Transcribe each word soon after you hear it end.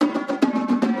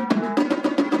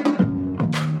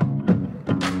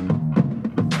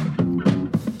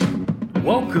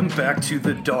Welcome back to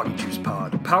the DoggyJuice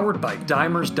Pod, powered by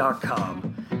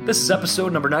Dimers.com. This is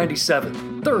episode number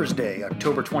 97, Thursday,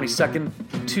 October 22nd,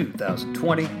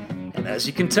 2020. And as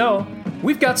you can tell,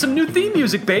 we've got some new theme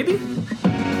music, baby!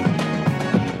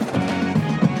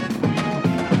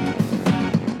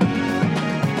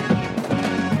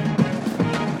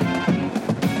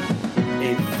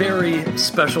 A very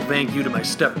special thank you to my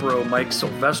stepbro, Mike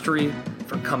Silvestri,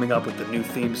 for coming up with the new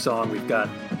theme song. We've got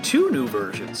two new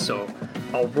versions, so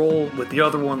I'll roll with the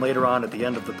other one later on at the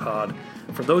end of the pod.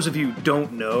 For those of you who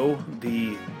don't know,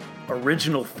 the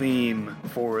original theme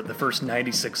for the first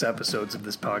 96 episodes of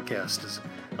this podcast is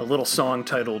a little song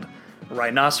titled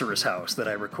Rhinoceros House that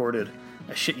I recorded,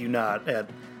 I shit you not, at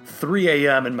 3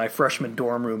 a.m. in my freshman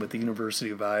dorm room at the University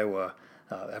of Iowa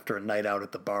after a night out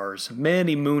at the bars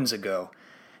many moons ago.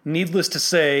 Needless to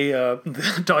say,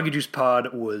 the Doggy Juice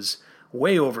Pod was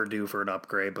way overdue for an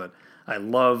upgrade, but I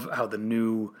love how the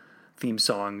new theme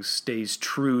song stays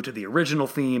true to the original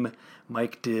theme.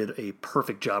 Mike did a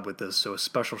perfect job with this, so a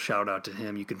special shout out to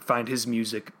him. You can find his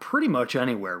music pretty much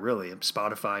anywhere, really,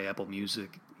 Spotify, Apple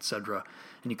Music, etc.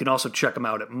 And you can also check him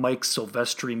out at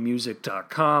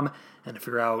MikeSilvestrimusic.com. And if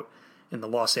you're out in the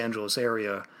Los Angeles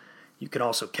area, you can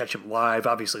also catch him live.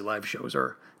 Obviously, live shows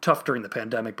are tough during the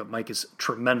pandemic, but Mike is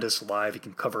tremendous live. He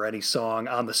can cover any song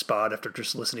on the spot after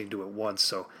just listening to it once,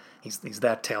 so he's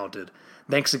that talented.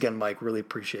 Thanks again, Mike. Really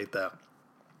appreciate that.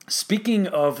 Speaking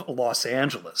of Los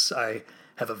Angeles, I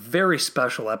have a very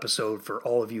special episode for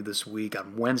all of you this week.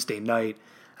 On Wednesday night,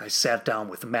 I sat down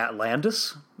with Matt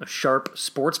Landis, a sharp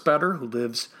sports bettor who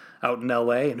lives out in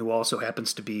L.A. and who also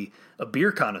happens to be a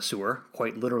beer connoisseur,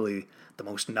 quite literally the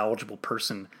most knowledgeable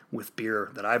person with beer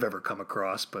that I've ever come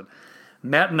across. But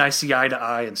Matt and I see eye to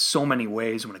eye in so many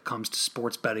ways when it comes to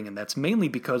sports betting, and that's mainly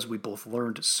because we both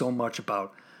learned so much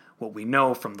about what we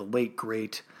know from the late,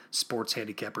 great sports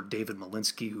handicapper David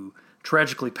Malinsky, who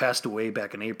tragically passed away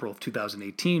back in April of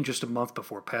 2018, just a month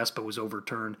before PASPA was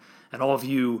overturned. And all of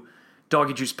you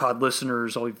Doggy Juice Pod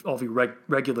listeners, all of you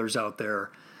regulars out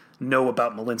there, know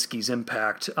about Malinsky's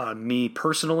impact on me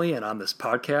personally and on this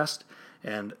podcast.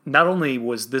 And not only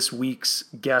was this week's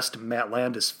guest, Matt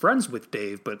Landis, friends with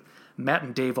Dave, but Matt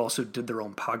and Dave also did their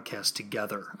own podcast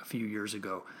together a few years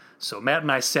ago. So Matt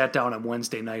and I sat down on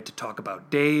Wednesday night to talk about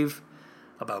Dave,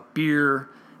 about beer,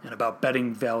 and about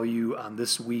betting value on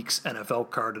this week's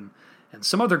NFL card and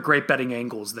some other great betting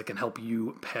angles that can help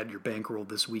you pad your bankroll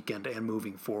this weekend and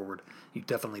moving forward. You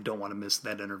definitely don't want to miss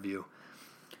that interview.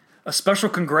 A special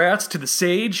congrats to the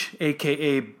Sage,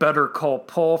 a.k.a. Better Call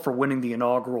Paul, for winning the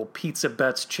inaugural Pizza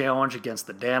Bets Challenge against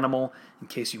the Danimal. In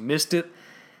case you missed it,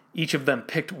 each of them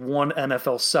picked one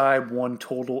NFL side, one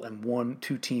total, and one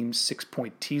two-team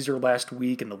 6-point teaser last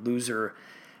week, and the loser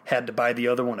had to buy the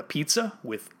other one a pizza,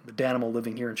 with the Danimal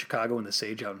living here in Chicago and the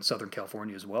Sage out in Southern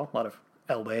California as well. A lot of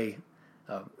L.A.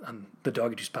 On the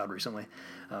Doggy Juice Pod recently.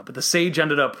 But the Sage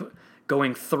ended up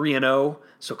going 3-0,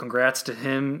 so congrats to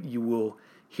him. You will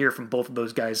hear from both of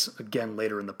those guys again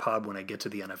later in the pod when I get to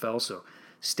the NFL, so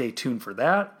stay tuned for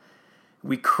that.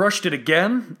 We crushed it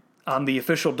again on the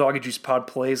official Doggy Juice Pod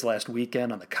plays last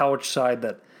weekend on the college side.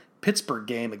 That Pittsburgh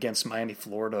game against Miami,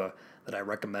 Florida, that I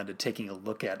recommended taking a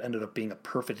look at ended up being a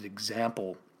perfect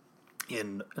example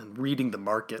in reading the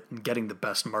market and getting the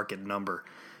best market number.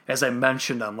 As I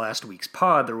mentioned on last week's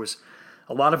pod, there was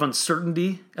a lot of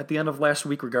uncertainty at the end of last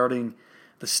week regarding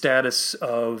the status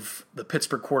of the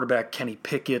Pittsburgh quarterback, Kenny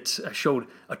Pickett. I showed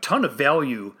a ton of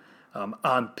value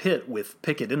on Pitt with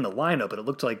Pickett in the lineup, but it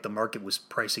looked like the market was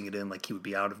pricing it in like he would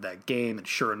be out of that game. And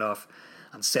sure enough,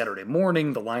 on Saturday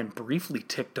morning, the line briefly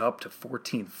ticked up to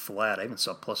 14 flat. I even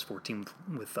saw plus 14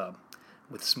 with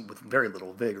very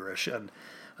little vigorish, and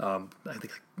I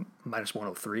think like minus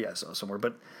 103 I saw somewhere.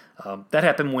 But that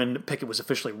happened when Pickett was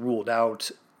officially ruled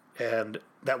out, and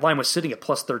that line was sitting at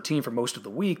plus 13 for most of the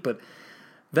week. But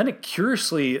then it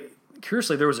curiously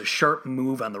there was a sharp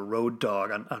move on the road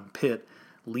dog on Pitt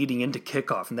leading into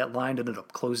kickoff, and that line ended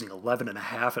up closing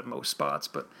 11.5 at most spots.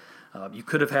 But you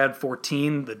could have had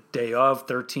 14 the day of,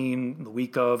 13 the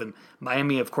week of, and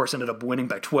Miami, of course, ended up winning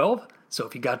by 12. So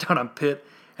if you got down on Pitt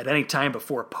at any time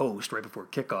before post, right before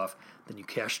kickoff, then you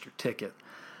cashed your ticket.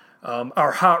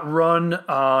 Our hot run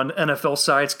on NFL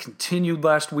sides continued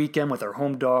last weekend with our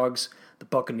home dogs, the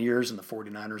Buccaneers and the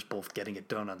 49ers, both getting it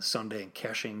done on Sunday and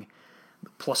cashing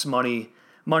the plus money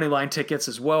line tickets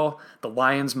as well. The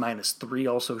Lions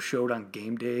 -3 also showed on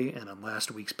game day, and on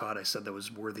last week's pod I said that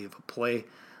was worthy of a play,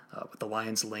 with the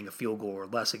Lions laying a field goal or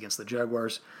less against the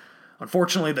Jaguars.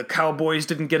 Unfortunately, the Cowboys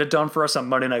didn't get it done for us on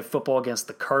Monday Night Football against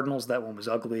the Cardinals. That one was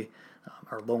ugly.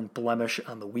 Our lone blemish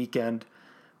on the weekend.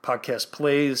 podcast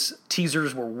plays.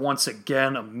 Teasers were once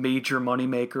again a major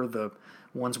moneymaker. The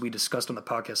ones we discussed on the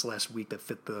podcast last week that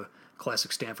fit the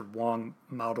classic Stanford Wong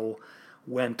model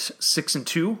went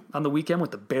 6-2 on the weekend with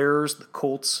the Bears, the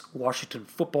Colts, Washington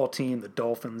football team, the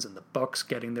Dolphins, and the Bucks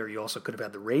getting there. You also could have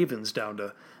had the Ravens down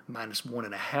to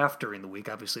 -1.5 during the week.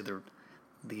 Obviously,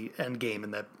 the end game in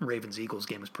that Ravens-Eagles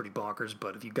game was pretty bonkers,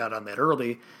 but if you got on that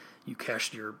early, you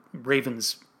cashed your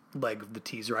Ravens leg of the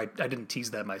teaser. I didn't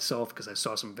tease that myself because I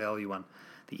saw some value on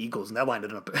the Eagles, and that line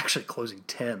ended up actually closing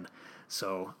 10.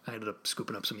 So I ended up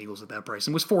scooping up some Eagles at that price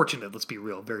and was fortunate, let's be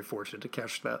real, very fortunate to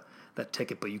cash that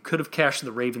ticket. But you could have cashed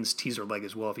the Ravens teaser leg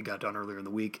as well if you got done earlier in the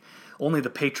week. Only the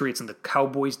Patriots and the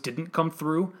Cowboys didn't come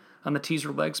through on the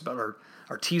teaser legs, but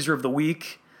our teaser of the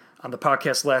week on the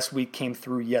podcast last week came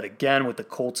through yet again with the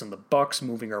Colts and the Bucks,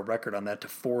 moving our record on that to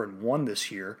 4-1 this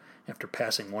year after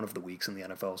passing one of the weeks in the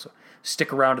NFL. So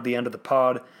stick around to the end of the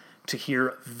pod to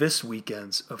hear this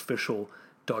weekend's official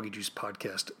Doggy Juice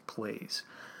podcast plays.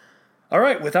 All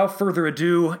right, without further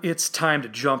ado, it's time to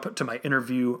jump to my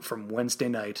interview from Wednesday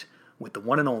night with the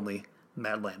one and only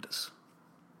Matt Landis.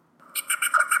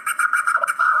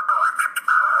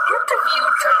 Interview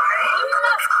time.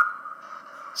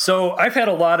 So I've had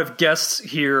a lot of guests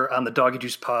here on the Doggy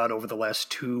Juice pod over the last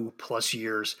 2+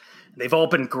 years. They've all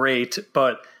been great,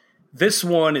 but this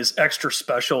one is extra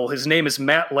special. His name is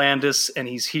Matt Landis, and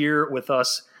he's here with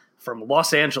us from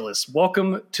Los Angeles.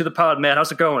 Welcome to the pod, Matt.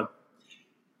 How's it going?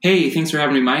 Hey, thanks for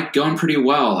having me, Mike. Going pretty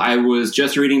well. I was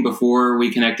just reading before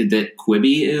we connected that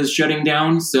Quibi is shutting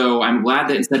down, so I'm glad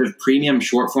that instead of premium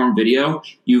short-form video,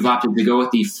 you've opted to go with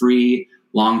the free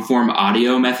long-form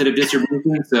audio method of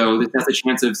distribution, so this has a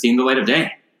chance of seeing the light of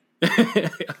day.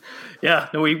 Yeah,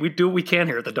 no, we do what we can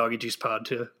here at the Doggy Juice pod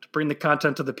to bring the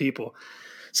content to the people.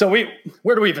 So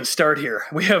where do we even start here?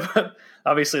 We have,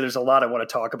 obviously there's a lot I want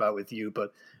to talk about with you,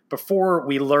 but before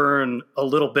we learn a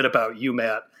little bit about you,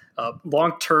 Matt,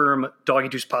 long-term Doggy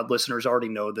Juice pod listeners already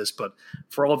know this, but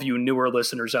for all of you newer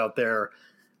listeners out there,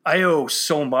 I owe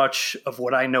so much of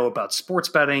what I know about sports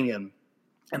betting and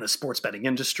the sports betting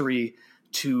industry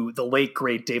to the late,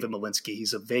 great David Malinsky.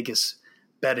 He's a Vegas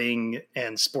betting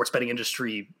and sports betting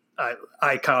industry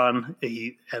icon,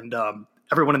 and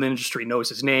everyone in the industry knows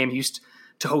his name. He used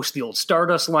to host the old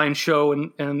Stardust Line show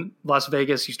in Las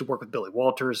Vegas. He used to work with Billy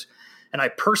Walters. And I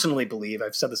personally believe,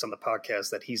 I've said this on the podcast,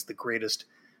 that he's the greatest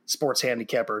sports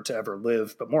handicapper to ever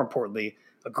live, but more importantly,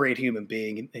 a great human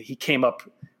being. He came up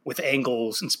with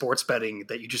angles in sports betting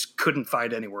that you just couldn't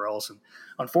find anywhere else. And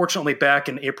unfortunately, back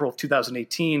in April of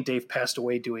 2018, Dave passed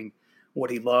away doing what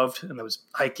he loved, and that was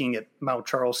hiking at Mount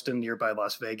Charleston nearby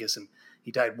Las Vegas. And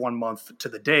he died 1 month to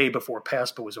the day before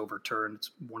PASPA was overturned.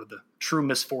 It's one of the true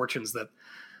misfortunes that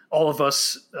all of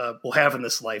us will have in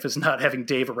this life, is not having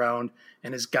Dave around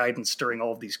and his guidance during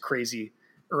all of these crazy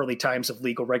early times of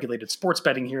legal regulated sports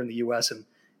betting here in the U.S.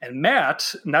 And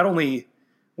Matt, not only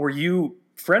were you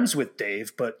friends with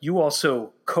Dave, but you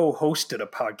also co-hosted a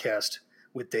podcast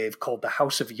with Dave called The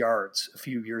House of Yards a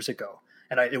few years ago.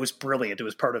 And it was brilliant. It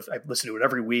was I listened to it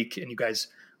every week, and you guys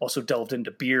also delved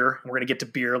into beer. And we're going to get to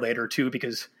beer later too,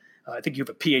 because I think you have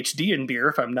a PhD in beer,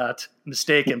 if I'm not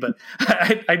mistaken. But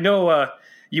I know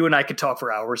you and I could talk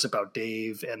for hours about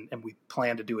Dave, and we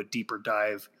plan to do a deeper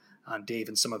dive on Dave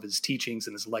and some of his teachings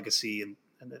and his legacy and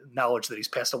the knowledge that he's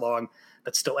passed along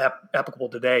that's still applicable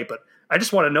today. But I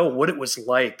just want to know what it was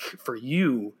like for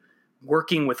you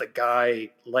working with a guy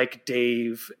like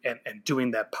Dave and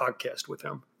doing that podcast with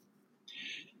him.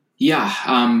 Yeah,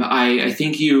 I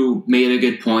think you made a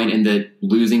good point in that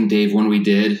losing Dave when we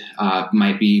did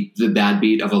might be the bad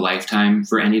beat of a lifetime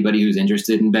for anybody who's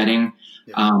interested in betting.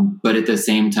 Yeah. But at the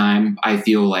same time, I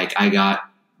feel like I got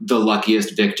the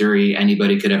luckiest victory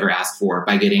anybody could ever ask for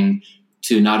by getting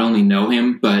to not only know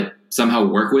him, but somehow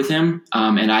work with him.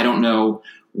 And I don't know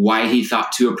why he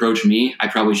thought to approach me. I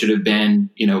probably should have been,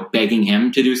 begging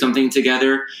him to do something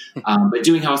together. But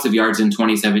doing House of Yards in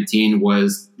 2017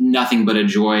 was nothing but a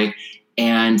joy.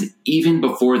 And even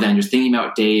before then, just thinking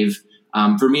about Dave,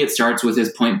 for me, it starts with his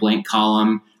Point Blank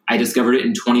column. I discovered it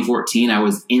in 2014. I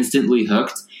was instantly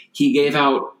hooked. He gave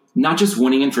out not just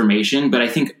winning information, but I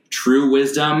think true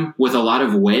wisdom with a lot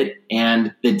of wit,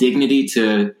 and the dignity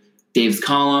to Dave's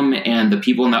column and the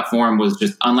people in that forum was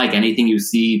just unlike anything you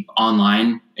see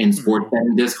online in sports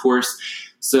betting discourse.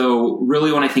 So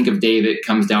really, when I think of Dave, it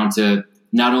comes down to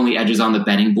not only edges on the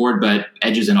betting board, but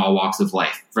edges in all walks of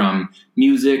life, from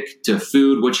music to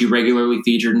food, which he regularly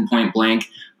featured in Point Blank.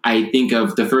 I think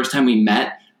of the first time we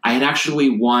met, I had actually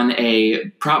won a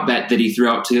prop bet that he threw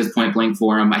out to his Point Blank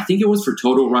forum. I think it was for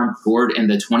total runs scored in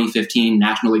the 2015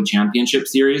 National League Championship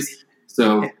Series.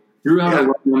 So threw out a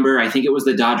low number. I think it was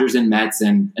the Dodgers and Mets,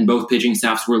 and both pitching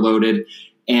staffs were loaded.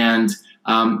 And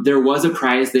there was a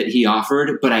prize that he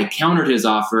offered, but I countered his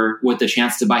offer with the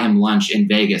chance to buy him lunch in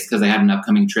Vegas because I had an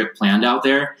upcoming trip planned out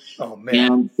there. Oh, man.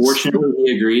 And fortunately,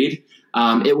 he agreed.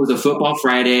 It was a football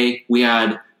Friday. We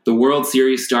had the World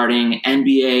Series starting,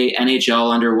 NBA,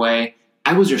 NHL underway.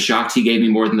 I was just shocked he gave me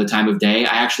more than the time of day.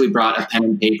 I actually brought a pen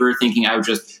and paper thinking I would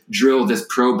just drill this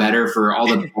pro better for all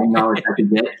the knowledge I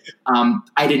could get.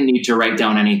 I didn't need to write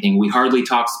down anything. We hardly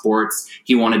talked sports.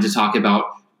 He wanted to talk about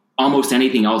almost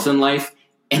anything else in life.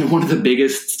 And one of the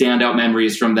biggest standout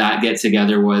memories from that get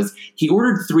together was he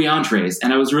ordered 3 entrees,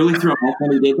 and I was really thrown off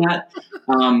when he did that.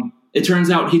 It turns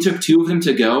out he took 2 of them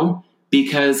to go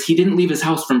because he didn't leave his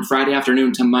house from Friday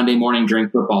afternoon to Monday morning during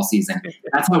football season.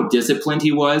 That's how disciplined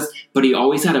he was, but he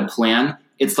always had a plan.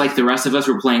 It's like the rest of us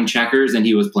were playing checkers and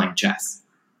he was playing chess.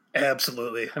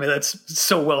 Absolutely. I mean, that's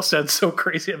so well said, so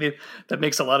crazy. I mean, that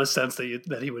makes a lot of sense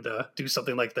that he would do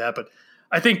something like that. But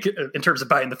I think in terms of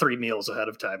buying the 3 meals ahead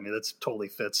of time, I mean, that's totally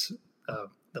fits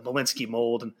the Malinsky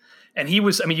mold. And he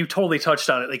was, I mean, you totally touched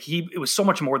on it. Like it was so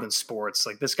much more than sports.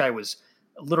 Like this guy was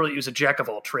literally, he was a jack of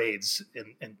all trades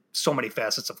in so many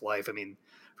facets of life. I mean,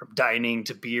 from dining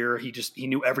to beer, he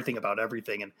knew everything about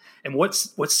everything. And what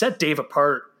set Dave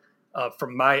apart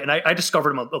and I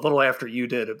discovered him a little after you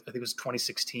did. I think it was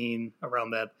 2016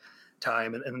 around that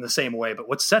time, and in the same way. But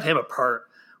what set him apart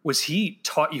was he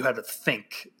taught you how to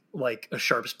think like a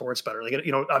sharp sports bettor. Like,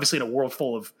 you know, obviously in a world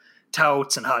full of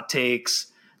touts and hot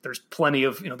takes, there's plenty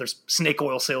of, you know, there's snake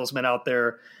oil salesmen out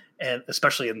there, and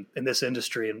especially in this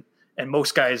industry. And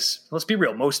most guys, let's be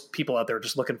real, most people out there are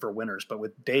just looking for winners. But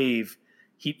with Dave,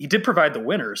 he did provide the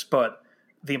winners, but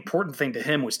the important thing to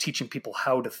him was teaching people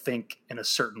how to think in a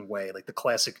certain way, like the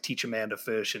classic teach a man to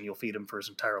fish and you'll feed him for his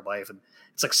entire life. And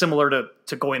it's like similar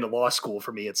to going to law school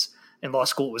for me. It's in law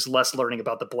school, it was less learning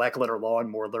about the black letter law and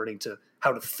more learning to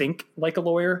how to think like a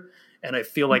lawyer. And I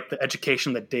feel like the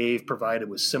education that Dave provided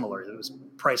was similar. It was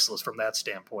priceless from that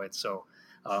standpoint. So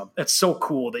it's so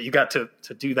cool that you got to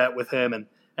do that with him. And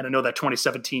I know that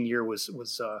 2017 year was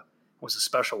a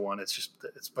special one. It's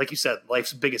like you said,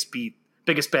 life's biggest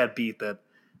bad beat that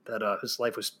his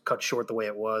life was cut short the way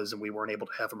it was, and we weren't able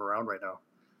to have him around right now.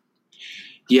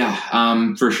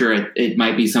 Yeah, for sure. It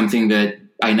might be something that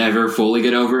I never fully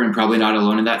get over, and probably not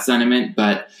alone in that sentiment,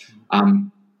 but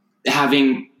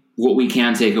having what we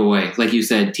can take away, like you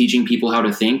said, teaching people how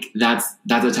to think, that's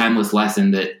a timeless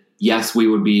lesson that, yes, we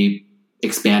would be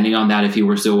expanding on that if he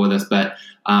were still with us, but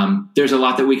there's a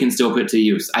lot that we can still put to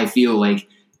use. I feel like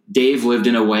Dave lived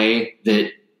in a way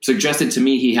that suggested to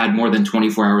me he had more than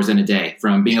 24 hours in a day,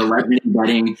 from being a legend in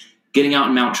betting, getting out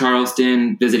in Mount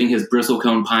Charleston, visiting his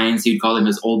bristlecone pines. He'd call them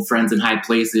his old friends in high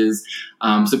places,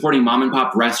 supporting mom and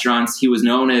pop restaurants. He was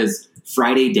known as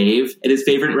Friday Dave at his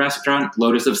favorite restaurant,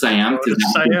 Lotus of Siam.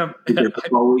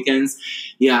 Football weekends.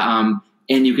 Yeah.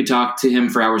 And you could talk to him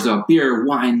for hours about beer,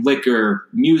 wine, liquor,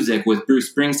 music, with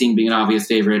Bruce Springsteen being an obvious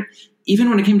favorite. Even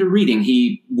when it came to reading,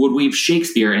 he would weave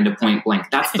Shakespeare into Point Blank.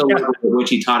 That's the level at which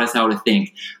he taught us how to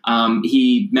think.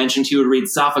 He mentioned he would read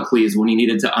Sophocles when he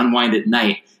needed to unwind at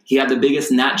night. He had the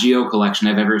biggest Nat Geo collection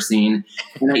I've ever seen.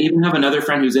 And I even have another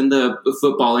friend who's in the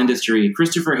football industry,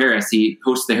 Christopher Harris. He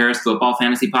hosts the Harris Football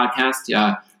Fantasy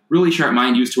Podcast. Really sharp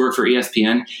mind, used to work for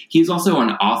ESPN. He's also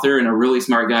an author and a really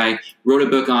smart guy. Wrote a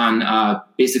book on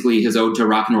basically his ode to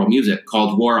rock and roll music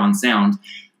called War on Sound.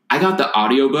 I got the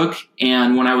audiobook,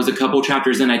 and when I was a couple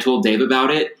chapters in, I told Dave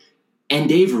about it, and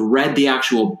Dave read the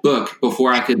actual book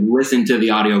before I could listen to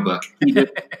the audiobook. He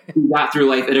got through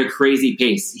life at a crazy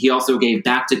pace. He also gave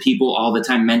back to people all the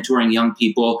time, mentoring young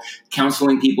people,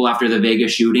 counseling people after the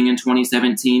Vegas shooting in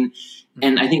 2017.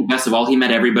 And I think best of all, he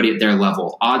met everybody at their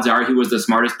level. Odds are he was the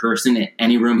smartest person in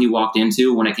any room he walked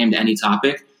into when it came to any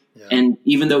topic. Yeah. And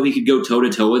even though he could go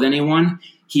toe-to-toe with anyone,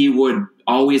 he would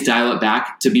always dial it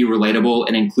back to be relatable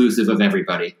and inclusive of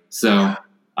everybody. So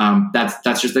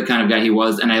that's just the kind of guy he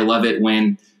was. And I love it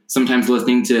when sometimes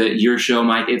listening to your show,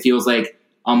 Mike, it feels like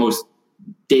almost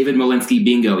David Malinsky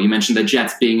bingo. You mentioned the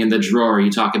Jets being in the drawer.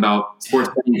 You talk about sports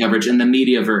betting coverage and the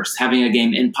Mediaverse, having a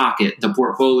game in pocket, the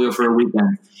portfolio for a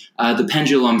weekend, the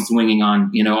pendulum swinging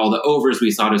on, all the overs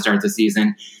we saw to start the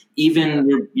season.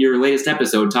 Even your latest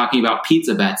episode talking about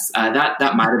pizza bets,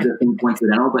 that might have been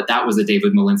coincidental, but that was a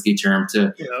David Malinsky term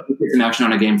to get some action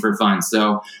on a game for fun.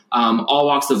 So all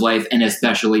walks of life, and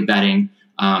especially betting,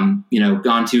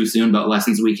 gone too soon, but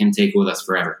lessons we can take with us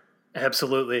forever.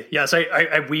 Absolutely. Yes,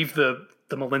 I weave the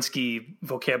Malinsky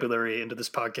vocabulary into this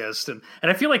podcast. And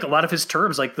I feel like a lot of his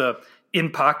terms, like the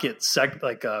in-pocket,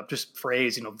 just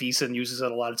phrase, Veasan uses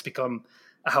it a lot. It's become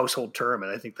a household term.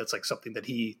 And I think that's like something that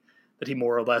he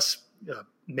more or less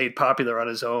made popular on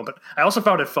his own. But I also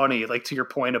found it funny, like to your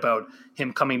point about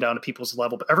him coming down to people's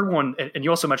level. But everyone, and you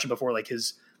also mentioned before, like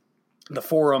the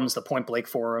forums, the Point Blank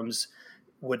forums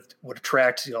would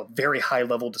attract, very high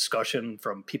level discussion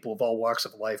from people of all walks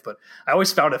of life. But I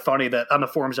always found it funny that on the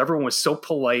forums, everyone was so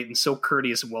polite and so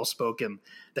courteous and well spoken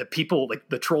that people, like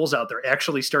the trolls out there,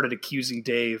 actually started accusing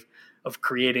Dave of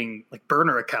creating like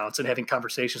burner accounts and having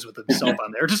conversations with himself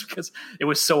on there, just because it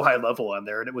was so high level on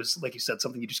there. And it was, like you said,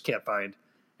 something you just can't find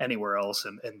anywhere else.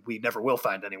 And we never will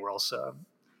find anywhere else,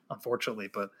 unfortunately.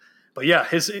 But yeah,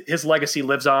 his legacy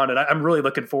lives on. And I'm really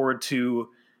looking forward to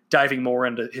diving more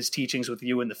into his teachings with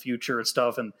you in the future and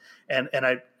stuff. And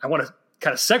I want to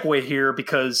kind of segue here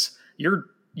because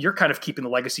you're kind of keeping the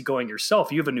legacy going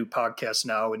yourself. You have a new podcast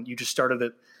now, and you just started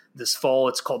it this fall.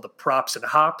 It's called the Props and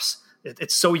Hops.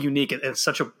 It's so unique, and it's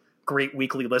such a great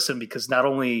weekly listen because not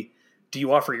only do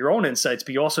you offer your own insights,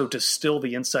 but you also distill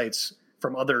the insights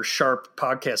from other sharp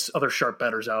podcasts, other sharp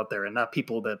bettors out there, and not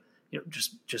people that,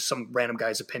 just some random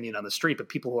guy's opinion on the street, but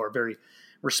people who are very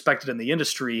respected in the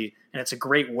industry. And it's a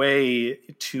great way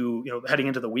to, heading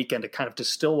into the weekend, to kind of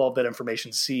distill all that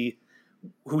information, see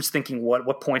who's thinking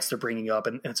what points they're bringing up.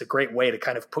 And it's a great way to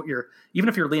kind of put even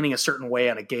if you're leaning a certain way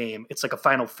on a game, it's like a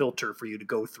final filter for you to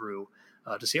go through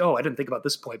to see, I didn't think about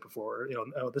this point before,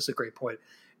 this is a great point.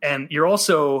 And you're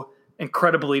also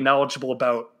incredibly knowledgeable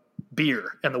about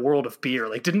beer and the world of beer.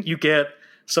 Like, didn't you get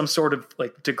some sort of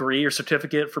like degree or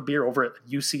certificate for beer over at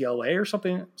UCLA or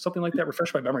something like that?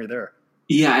 Refresh my memory there.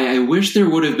 Yeah, I wish there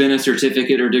would have been a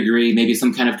certificate or degree, maybe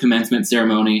some kind of commencement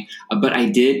ceremony. But I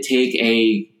did take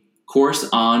a course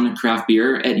on craft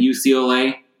beer at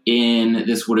UCLA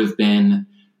this would have been,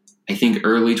 I think,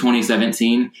 early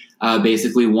 2017.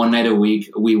 Basically, one night a week,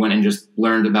 we went and just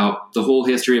learned about the whole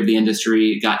history of the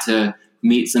industry, got to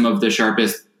meet some of the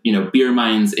sharpest, beer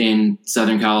minds in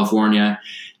Southern California.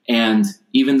 And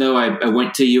even though I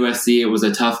went to USC, it was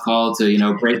a tough call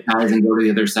to, break ties and go to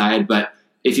the other side. But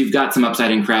if you've got some upside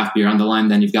in craft beer on the line,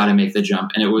 then you've got to make the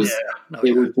jump. And it was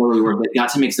totally worth it. Got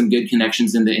to make some good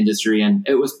connections in the industry. And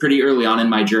it was pretty early on in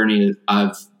my journey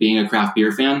of being a craft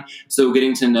beer fan. So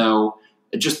getting to know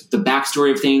just the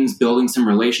backstory of things, building some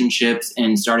relationships,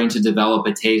 and starting to develop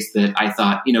a taste that I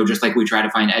thought, just like we try to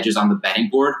find edges on the betting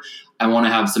board, I want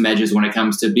to have some edges when it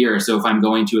comes to beer. So if I'm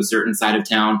going to a certain side of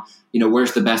town,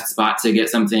 where's the best spot to get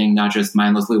something, not just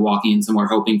mindlessly walking in somewhere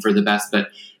hoping for the best, but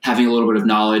having a little bit of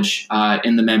knowledge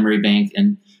in the memory bank.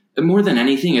 And more than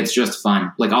anything, it's just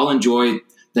fun. Like, I'll enjoy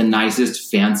the nicest,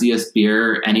 fanciest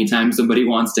beer anytime somebody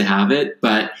wants to have it.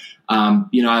 But,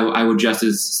 I would just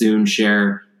as soon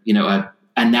share,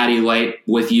 a natty light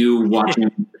with you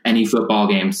watching any football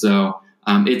game. So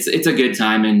it's a good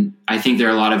time. And I think there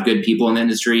are a lot of good people in the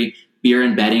industry. Beer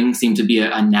and betting seem to be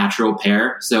a natural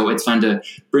pair. So it's fun to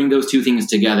bring those two things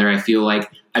together. I feel like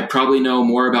I probably know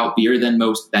more about beer than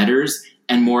most bettors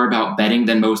and more about betting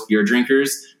than most beer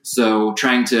drinkers. So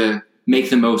trying to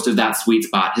make the most of that sweet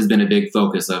spot has been a big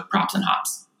focus of Props and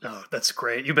Hops. Oh, that's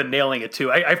great. You've been nailing it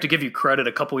too. I have to give you credit.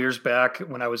 A couple years back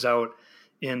when I was out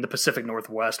in the Pacific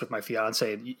Northwest with my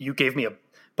fiance, you gave me a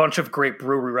bunch of great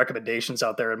brewery recommendations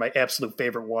out there. And my absolute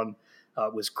favorite one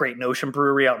was Great Notion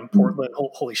Brewery out in Portland.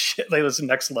 Holy shit. That was the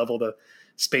next level. The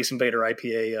Space Invader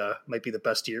IPA might be the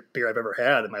best beer I've ever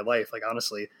had in my life. Like,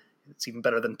 honestly, it's even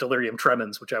better than Delirium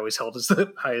Tremens, which I always held as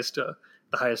the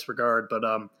highest regard. But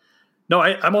no,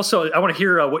 I want to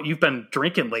hear what you've been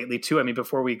drinking lately too. I mean,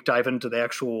 before we dive into the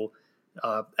actual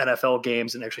NFL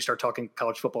games and actually start talking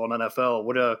college football and NFL,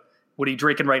 what are you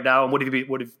drinking right now, and what have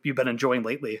you been enjoying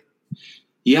lately?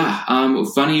 Yeah,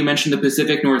 funny you mentioned the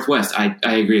Pacific Northwest. I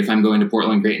agree. If I'm going to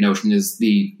Portland, Great Notion is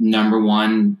the number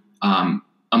one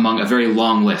among a very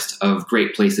long list of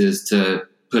great places to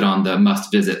put on the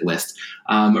must-visit list.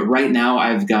 Right now,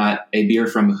 I've got a beer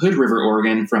from Hood River,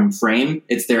 Oregon, from Frame.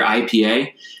 It's their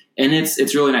IPA, and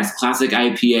it's really nice. Classic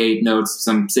IPA notes,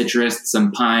 some citrus,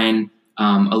 some pine,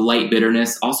 a light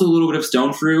bitterness, also a little bit of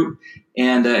stone fruit,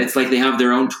 and it's like they have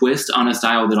their own twist on a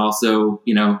style that also,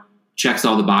 checks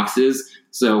all the boxes.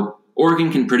 So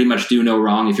Oregon can pretty much do no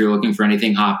wrong if you're looking for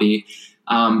anything hoppy.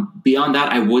 Beyond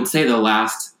that, I would say the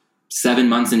last 7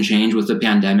 months and change with the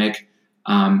pandemic,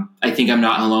 I think I'm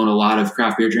not alone. A lot of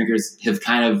craft beer drinkers have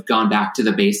kind of gone back to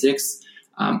the basics.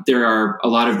 There are a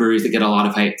lot of breweries that get a lot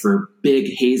of hype for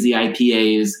big hazy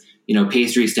IPAs,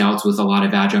 pastry stouts with a lot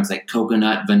of adjuncts like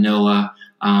coconut, vanilla,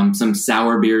 some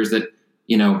sour beers that,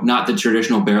 not the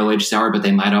traditional barrel-aged sour, but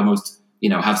they might almost,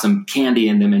 have some candy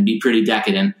in them and be pretty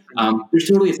decadent. There's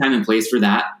totally a time and place for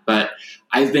that, but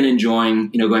I've been enjoying,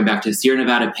 going back to Sierra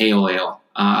Nevada Pale Ale.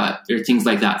 There are things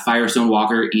like that, Firestone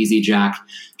Walker, Easy Jack,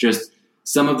 just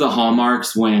some of the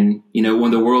hallmarks when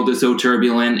the world is so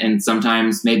turbulent and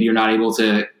sometimes maybe you're not able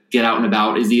to get out and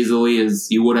about as easily as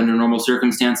you would under normal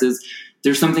circumstances.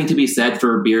 There's something to be said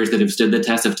for beers that have stood the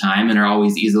test of time and are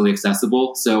always easily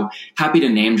accessible. So happy to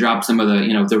name drop some of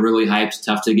the, the really hyped,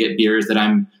 tough to get beers that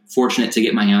I'm fortunate to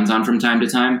get my hands on from time to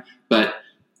time. But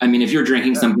I mean, if you're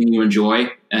drinking something you enjoy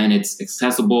and it's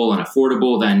accessible and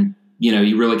affordable, then,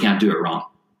 you really can't do it wrong.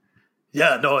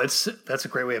 Yeah, no, that's a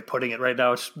great way of putting it. Right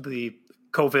now, it's the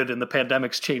COVID and the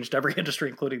pandemic's changed every industry,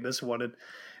 including this one.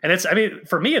 And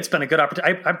for me, it's been a good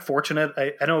opportunity. I'm fortunate.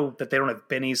 I know that they don't have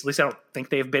Benny's. At least I don't think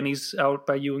they have Benny's out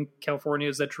by you in California.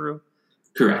 Is that true?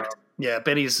 Correct. Yeah,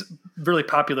 Benny's really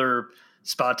popular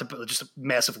spot to just a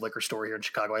massive liquor store here in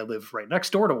Chicago. I live right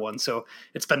next door to one. So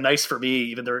it's been nice for me,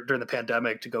 even during the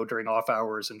pandemic, to go during off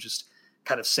hours and just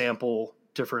kind of sample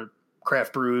different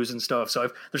craft brews and stuff. So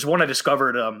there's one I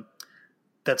discovered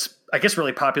that's, I guess,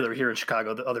 really popular here in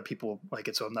Chicago that other people like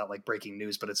it. So I'm not like breaking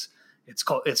news, but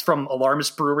it's from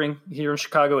Alarmist Brewing here in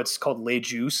Chicago. It's called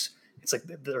DoggyJuice. It's like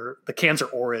the cans are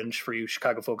orange for you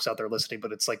Chicago folks out there listening,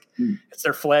 but it's like it's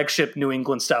their flagship New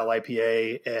England style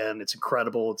IPA, and it's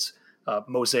incredible. It's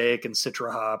mosaic and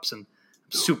citra hops, and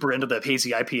I'm super into the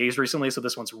hazy IPAs recently. So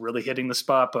this one's really hitting the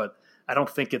spot, but I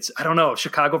don't know,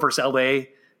 Chicago versus LA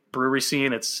brewery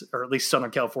scene. Or at least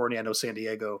Southern California. I know San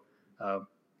Diego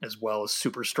as well is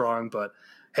super strong, but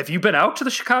have you been out to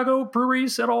the Chicago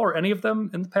breweries at all, or any of them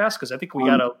in the past? Because I think we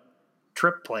got a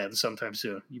trip planned sometime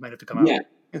soon. You might have to come out.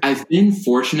 I've been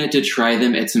fortunate to try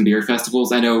them at some beer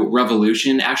festivals. I know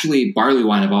Revolution, actually Barley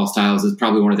Wine of all styles, is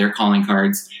probably one of their calling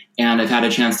cards. And I've had a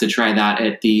chance to try that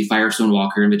at the Firestone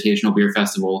Walker Invitational Beer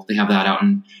Festival. They have that out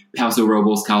in Paso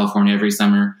Robles, California every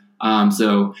summer.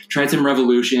 So tried some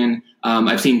Revolution.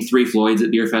 I've seen Three Floyds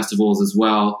at beer festivals as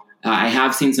well. I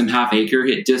have seen some Half Acre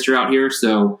hit distro out here.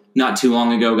 So not too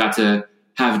long ago, got to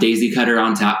have Daisy Cutter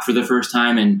on tap for the first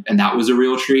time. And that was a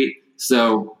real treat.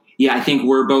 So yeah, I think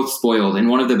we're both spoiled. And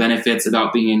one of the benefits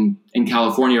about being in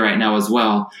California right now as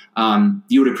well,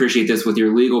 you would appreciate this with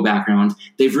your legal background.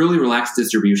 They've really relaxed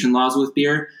distribution laws with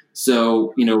beer.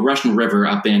 So, Russian River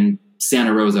up in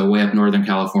Santa Rosa, way up Northern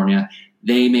California,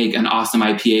 they make an awesome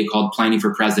IPA called Pliny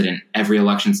for President every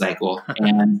election cycle.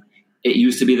 And it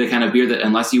used to be the kind of beer that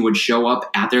unless you would show up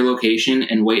at their location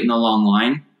and wait in a long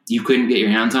line, you couldn't get your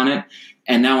hands on it.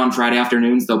 And now on Friday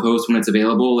afternoons, they'll post when it's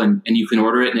available and you can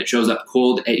order it and it shows up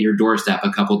cold at your doorstep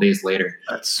a couple days later.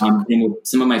 That's some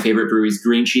of my favorite breweries,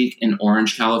 Green Cheek in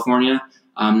Orange, California,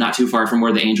 not too far from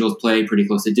where the Angels play, pretty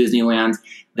close to Disneyland.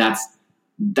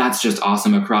 That's just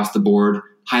awesome across the board.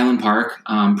 Highland Park,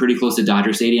 pretty close to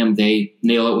Dodger Stadium. They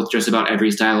nail it with just about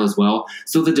every style as well.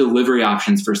 So the delivery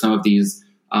options for some of these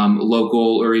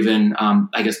local or even,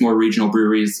 I guess, more regional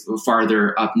breweries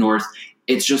farther up north,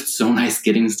 it's just so nice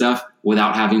getting stuff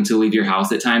without having to leave your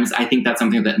house at times. I think that's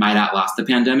something that might outlast the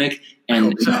pandemic,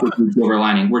 and it's a silver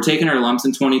lining. We're taking our lumps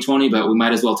in 2020, but we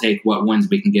might as well take what wins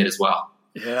we can get as well.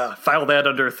 Yeah, file that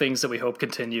under things that we hope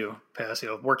continue past,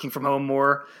 working from home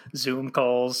more, Zoom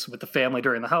calls with the family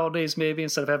during the holidays, maybe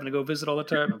instead of having to go visit all the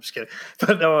time. I'm just kidding,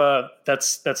 but no,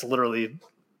 that's literally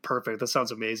perfect. That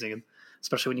sounds amazing, and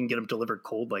especially when you can get them delivered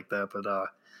cold like that. But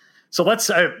so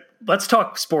let's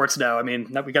talk sports now. I mean,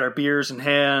 now we got our beers in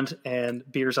hand and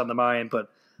beers on the mind, but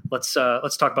let's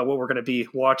talk about what we're going to be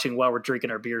watching while we're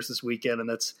drinking our beers this weekend, and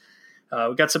that's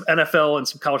we got some NFL and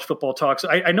some college football talks.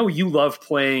 I know you love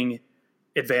playing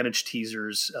advantage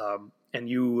teasers,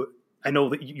 and I know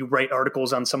that you write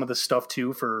articles on some of this stuff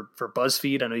too for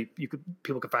BuzzFeed. I know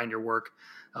people could find your work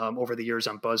over the years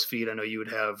on BuzzFeed. I know you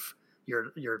would have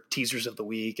your teasers of the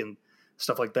week and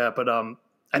stuff like that. But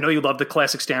I know you love the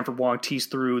classic Stanford Wong tease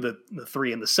through the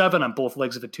 3 and the 7 on both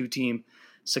legs of a 2-team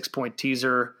 6-point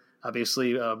teaser.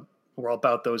 Obviously, we're all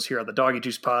about those here on the Doggy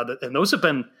Juice pod, and those have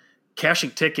been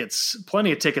cashing tickets,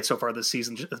 plenty of tickets so far this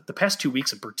season. The past 2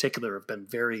 weeks in particular have been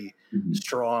very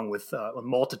strong with a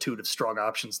multitude of strong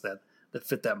options that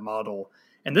fit that model.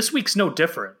 And this week's no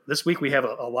different. This week we have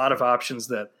a lot of options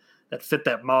that fit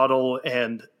that model.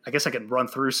 And I guess I can run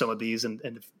through some of these. And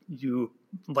if you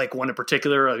like one in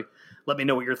particular, let me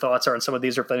know what your thoughts are on some of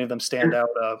these or if any of them stand out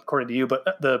according to you. But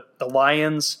the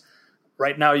Lions,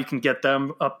 right now you can get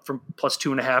them up from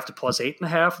 +2.5 to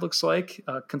 +8.5, looks like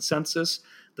consensus.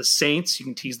 The Saints, you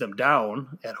can tease them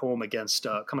down at home against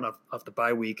coming off the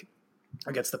bye week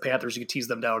against the Panthers. You can tease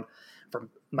them down from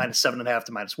 -7.5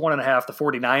 to -1.5. The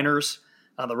 49ers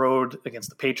on the road against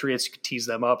the Patriots, you can tease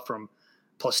them up from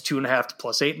 +2.5 to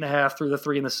 +8.5 through the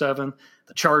 3 and the 7.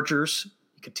 The Chargers,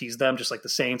 you could tease them just like the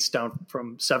Saints down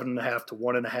from 7.5 to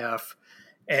 1.5.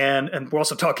 And we're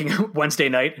also talking Wednesday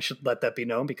night. I should let that be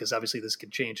known because obviously this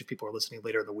could change if people are listening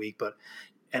later in the week.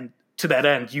 And to that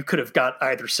end, you could have got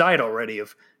either side already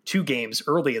of two games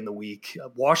early in the week.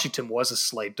 Washington was a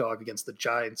slight dog against the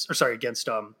Giants, against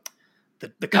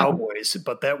the Cowboys,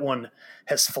 but that one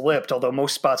has flipped, although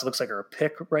most spots it looks like are a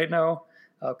pick right now,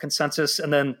 consensus.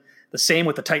 And then the same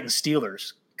with the Titans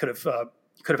Steelers. Could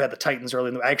have had the Titans early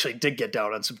in the I actually did get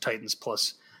down on some Titans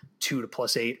 +2 to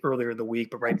 +8 earlier in the week,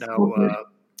 but right now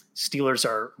Steelers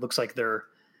looks like they're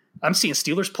I'm seeing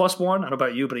Steelers +1. I don't know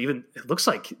about you, but even it looks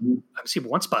like I'm seeing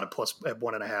one spot at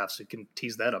 1.5, so you can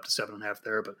tease that up to 7.5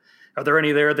 there. But are there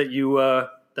any there that you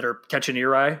that are catching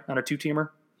your eye on a two-teamer?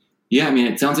 Yeah, I mean,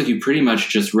 it sounds like you pretty much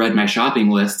just read my shopping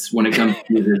lists when it comes to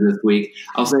users this week.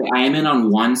 I'll say I am in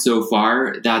on one so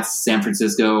far. That's San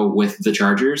Francisco with the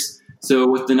Chargers. So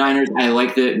with the Niners, I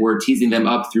like that we're teasing them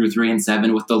up through 3 and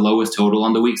 7 with the lowest total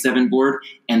on the Week 7 board,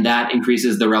 and that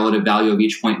increases the relative value of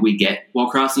each point we get while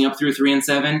crossing up through 3 and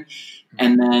 7.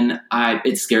 And then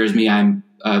it scares me. I'm,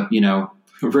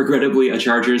 regrettably a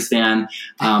Chargers fan.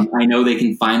 I know they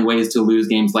can find ways to lose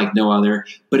games like no other,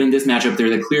 but in this matchup, they're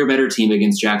the clear better team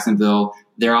against Jacksonville.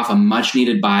 They're off a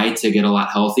much-needed bye to get a lot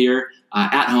healthier.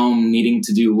 At home, needing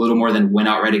to do a little more than win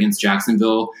outright against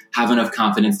Jacksonville, have enough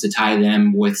confidence to tie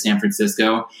them with San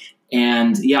Francisco.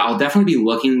 And yeah, I'll definitely be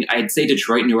looking. I'd say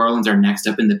Detroit and New Orleans are next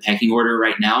up in the pecking order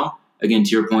right now. Again, to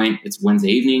your point, it's Wednesday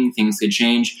evening. Things could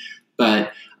change.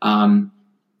 But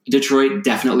Detroit,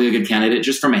 definitely a good candidate.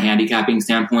 Just from a handicapping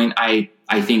standpoint, I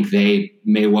think they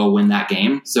may well win that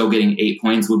game. So getting 8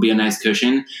 points would be a nice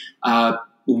cushion.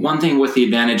 One thing with the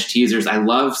advantage teasers, I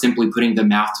love simply putting the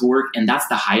math to work, and that's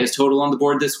the highest total on the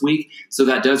board this week. So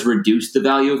that does reduce the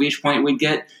value of each point we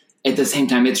get. At the same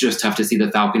time, it's just tough to see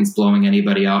the Falcons blowing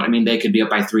anybody out. I mean, they could be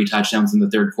up by 3 touchdowns in the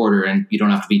third quarter, and you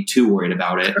don't have to be too worried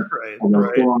about it.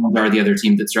 Right. Falcons are the other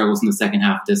team that struggles in the second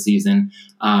half this season.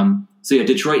 So yeah,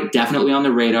 Detroit definitely on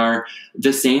the radar.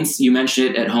 The Saints, you mentioned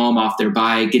it, at home off their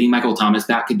bye. Getting Michael Thomas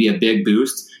back could be a big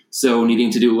boost. So needing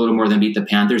to do a little more than beat the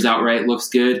Panthers outright looks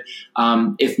good.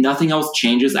 If nothing else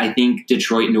changes, I think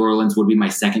Detroit, New Orleans would be my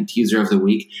second teaser of the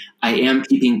week. I am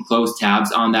keeping close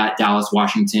tabs on that Dallas,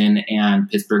 Washington, and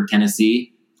Pittsburgh,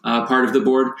 Tennessee part of the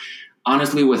board.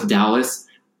 Honestly, with Dallas,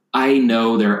 I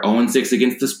know they're 0-6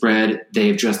 against the spread.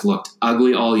 They've just looked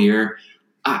ugly all year.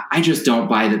 I just don't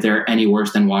buy that they're any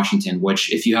worse than Washington,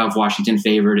 which if you have Washington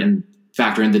favored and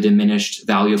factor in the diminished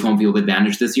value of home field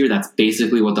advantage this year, that's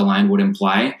basically what the line would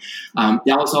imply.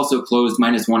 Dallas also closed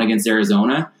 -1 against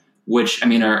Arizona, which, I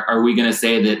mean, are we going to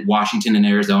say that Washington and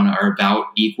Arizona are about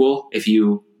equal if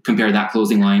you compare that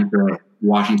closing line for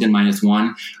Washington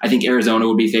 -1? I think Arizona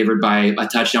would be favored by a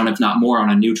touchdown, if not more, on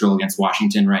a neutral against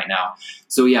Washington right now.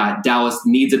 So yeah, Dallas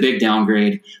needs a big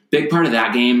downgrade. Big part of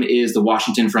that game is the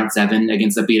Washington front seven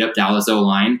against a beat-up Dallas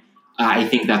O-line. I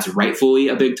think that's rightfully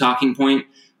a big talking point.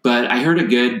 But I heard a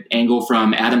good angle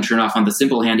from Adam Chernoff on the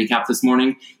Simple Handicap this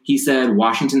morning. He said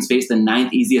Washington's faced the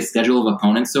 9th easiest schedule of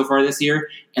opponents so far this year,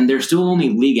 and they're still only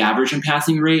league average in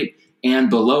passing rate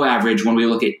and below average when we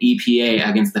look at EPA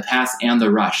against the pass and the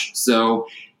rush. So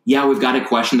yeah, we've got to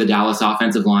question the Dallas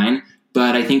offensive line,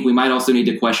 but I think we might also need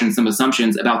to question some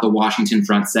assumptions about the Washington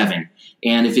front seven.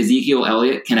 And if Ezekiel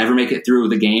Elliott can ever make it through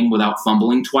the game without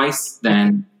fumbling twice,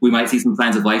 then we might see some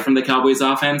signs of life from the Cowboys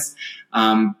offense.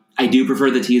 I do prefer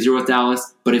the teaser with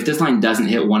Dallas, but if this line doesn't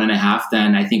hit 1.5,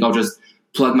 then I think I'll just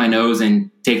plug my nose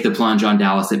and take the plunge on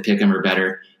Dallas at pick'em or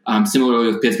better. Similarly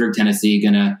with Pittsburgh, Tennessee,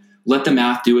 gonna let the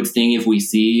math do its thing if we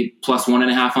see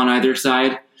 +1.5 on either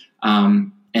side.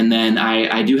 And then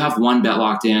I do have one bet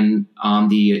locked in on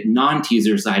the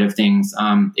non-teaser side of things,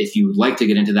 if you would like to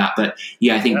get into that. But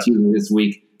yeah, I think teaser this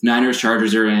week, Niners,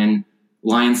 Chargers are in.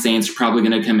 Lions, Saints probably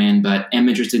going to come in, but am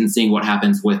interested in seeing what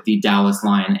happens with the Dallas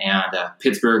line, and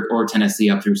Pittsburgh or Tennessee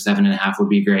up through 7.5 would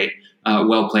be great.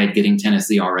 Well played getting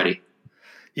Tennessee already.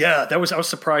 Yeah, I was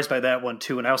surprised by that one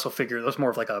too, and I also figured that was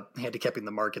more of like a handicapping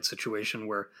the market situation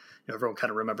where everyone kind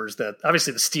of remembers that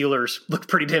obviously the Steelers looked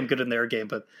pretty damn good in their game,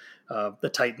 but the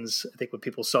Titans, I think when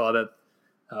people saw that,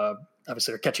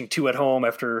 obviously they're catching 2 at home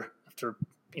after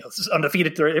this is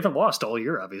undefeated. They haven't lost all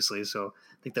year, obviously, so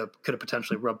I think that could have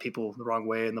potentially rubbed people the wrong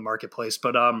way in the marketplace.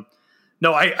 But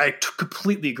no, I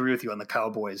completely agree with you on the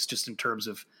Cowboys, just in terms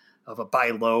of a buy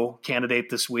low candidate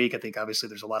this week. I think obviously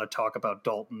there's a lot of talk about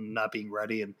Dalton not being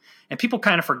ready, and people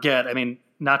kind of forget. I mean,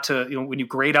 not to when you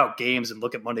grade out games and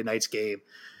look at Monday night's game,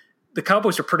 the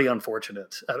Cowboys are pretty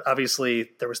unfortunate. Obviously,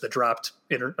 there was the dropped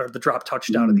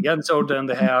touchdown in the end zone to end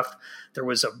the half. There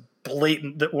was a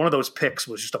blatant one of those picks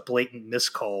was just a blatant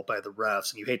miscall by the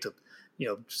refs, and you hate to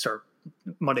start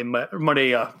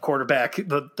Monday quarterback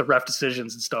the ref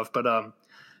decisions and stuff. But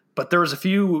But there was a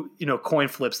few, coin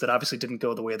flips that obviously didn't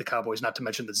go the way of the Cowboys, not to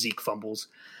mention the Zeke fumbles.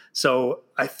 So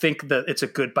I think that it's a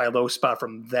good buy low spot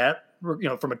from that,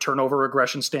 from a turnover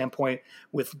regression standpoint,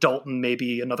 with Dalton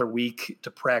maybe another week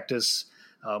to practice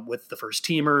with the first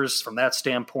teamers from that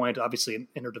standpoint, obviously an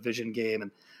interdivision game.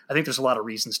 And I think there's a lot of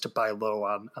reasons to buy low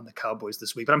on the Cowboys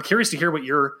this week. But I'm curious to hear what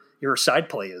your side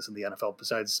play is in the NFL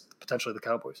besides potentially the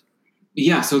Cowboys.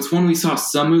 Yeah, so it's one we saw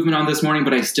some movement on this morning,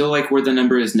 but I still like where the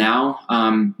number is now.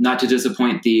 Not to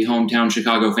disappoint the hometown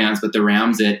Chicago fans, but the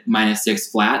Rams at -6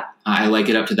 flat. I like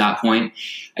it up to that point.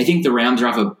 I think the Rams are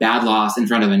off a bad loss in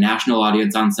front of a national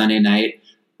audience on Sunday night,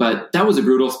 but that was a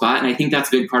brutal spot, and I think that's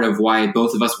a big part of why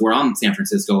both of us were on San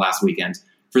Francisco last weekend.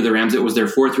 For the Rams, it was their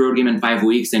 4th road game in 5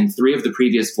 weeks, and 3 of the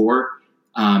previous 4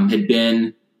 had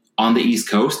been on the East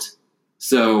Coast.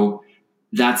 So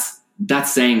that's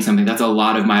saying something. That's a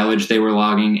lot of mileage they were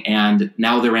logging. And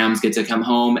now the Rams get to come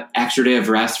home, extra day of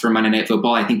rest for Monday Night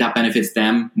Football. I think that benefits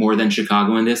them more than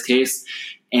Chicago in this case.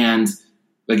 And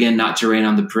again, not to rain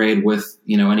on the parade with,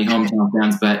 any hometown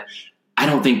fans, but I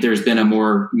don't think there's been a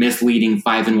more misleading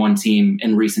 5-1 team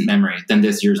in recent memory than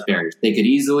this year's Bears. They could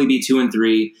easily be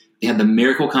 2-3. They had the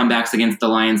miracle comebacks against the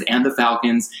Lions and the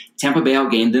Falcons. Tampa Bay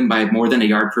outgained them by more than a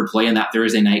yard per play in that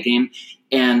Thursday night game.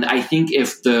 And I think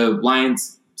if the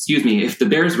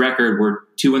Bears record were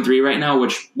 2-3 right now,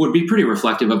 which would be pretty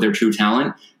reflective of their true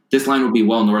talent, this line would be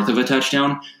well north of a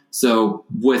touchdown. So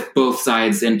with both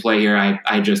sides in play here,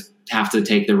 I just have to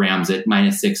take the Rams at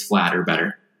 -6 flat or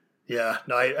better. Yeah,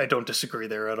 no, I don't disagree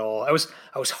there at all. I was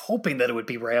hoping that it would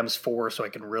be Rams 4 so I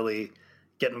can really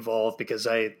get involved, because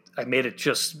I made it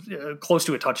just close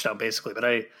to a touchdown basically. But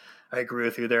I agree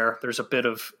with you there. There's a bit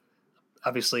of,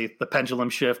 obviously, the pendulum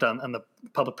shift on the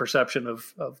public perception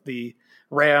of the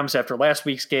Rams after last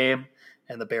week's game,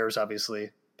 and the Bears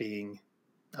obviously being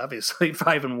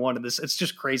 5-1 in this. It's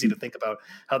just crazy to think about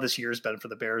how this year's been for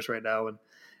the Bears right now.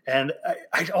 And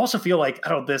I also feel like,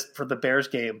 this for the Bears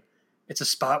game, it's a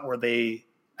spot where the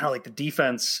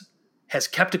defense has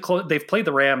kept it close. They've played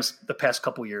the Rams the past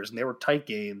couple years, and they were tight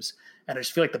games. And I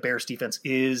just feel like the Bears defense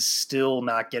is still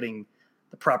not getting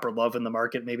the proper love in the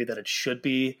market, maybe that it should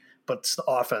be. But it's the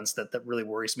offense that really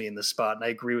worries me in this spot. And I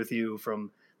agree with you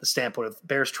from the standpoint of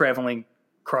Bears traveling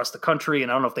across the country.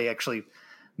 And I don't know if they actually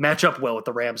match up well with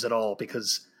the Rams at all,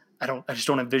 because I just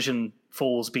don't envision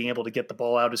Foles being able to get the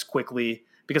ball out as quickly,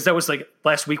 because that was like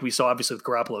last week we saw obviously with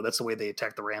Garoppolo, that's the way they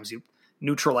attacked the Rams. You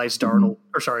neutralize Donald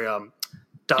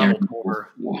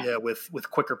more, with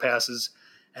quicker passes.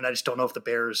 And I just don't know if the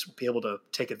Bears will be able to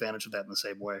take advantage of that in the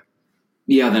same way.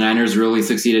 Yeah, the Niners really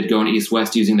succeeded going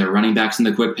east-west using their running backs in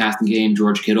the quick passing game.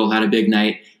 George Kittle had a big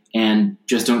night, and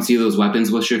just don't see those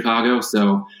weapons with Chicago.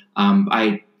 So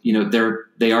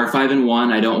they are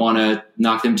 5-1. I don't want to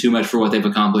knock them too much for what they've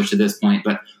accomplished to this point,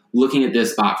 but looking at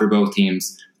this spot for both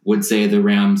teams, would say the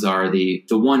Rams are the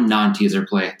one non-teaser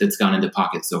play that's gone into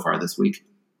pocket so far this week.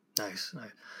 Nice.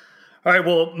 All right,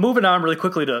 well, moving on really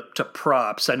quickly to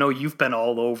props. I know you've been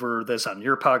all over this on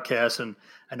your podcast, and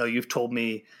I know you've told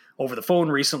me over the phone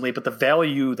recently, but the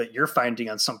value that you're finding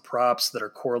on some props that are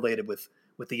correlated with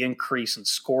the increase in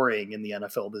scoring in the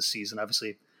NFL this season.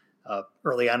 Obviously,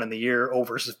 early on in the year,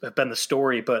 overs have been the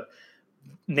story, but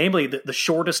namely the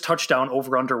shortest touchdown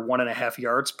over under 1.5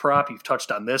 yards prop. You've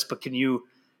touched on this, but can you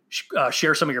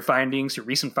share some of your findings, your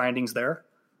recent findings there?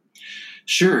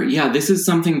 Sure. Yeah, this is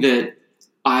something that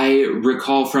I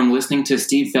recall from listening to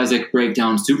Steve Fezzik break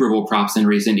down Super Bowl props in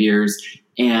recent years.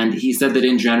 And he said that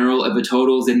in general, if a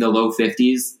total's in the low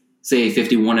 50s, say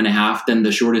 51.5, then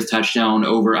the shortest touchdown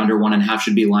over under 1.5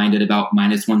 should be lined at about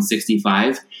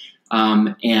 -165.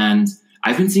 And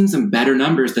I've been seeing some better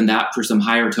numbers than that for some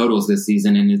higher totals this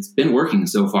season, and it's been working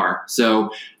so far. So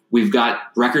we've got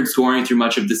record scoring through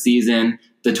much of the season.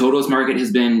 The totals market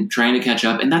has been trying to catch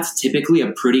up, and that's typically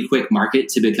a pretty quick market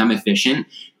to become efficient.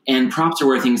 And props are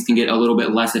where things can get a little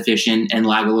bit less efficient and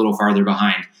lag a little farther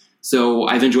behind. So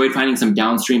I've enjoyed finding some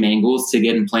downstream angles to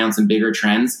get and play on some bigger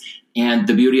trends. And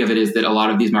the beauty of it is that a lot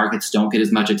of these markets don't get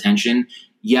as much attention.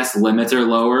 Yes, limits are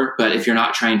lower, but if you're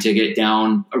not trying to get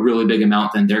down a really big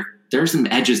amount, then there are some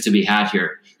edges to be had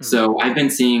here. Mm-hmm. So I've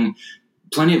been seeing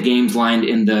plenty of games lined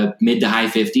in the mid to high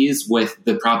 50s with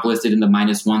the prop listed in the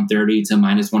 -130 to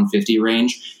 -150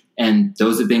 range. And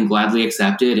those have been gladly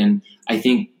accepted. And I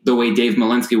think the way Dave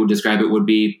Malinsky would describe it would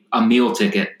be a meal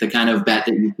ticket, the kind of bet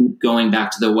that you keep going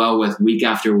back to the well with week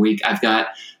after week. I've got,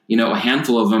 a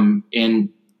handful of them in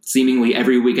seemingly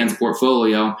every weekend's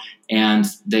portfolio, and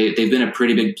they've been a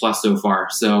pretty big plus so far.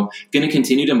 So going to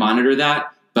continue to monitor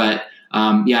that, but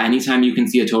Anytime you can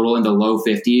see a total in the low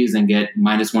 50s and get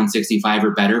minus 165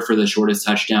 or better for the shortest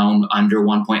touchdown under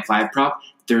 1.5 prop,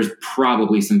 there's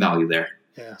probably some value there.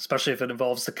 Yeah, especially if it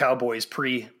involves the Cowboys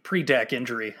pre-Dak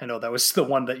injury. I know that was the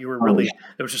one that you were really,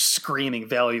 it was just screaming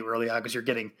value early on because you're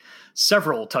getting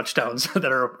several touchdowns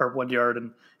that are 1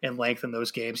 yard in length in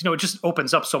those games. It just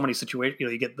opens up so many situations.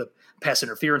 You get the pass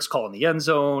interference call in the end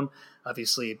zone,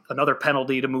 obviously another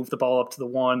penalty to move the ball up to the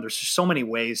one. There's just so many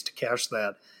ways to cash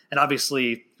that. And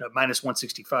obviously minus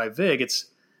 165 VIG, it's,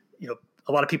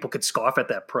 a lot of people could scoff at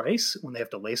that price when they have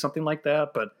to lay something like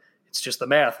that, but it's just the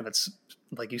math. And it's,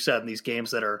 like you said, in these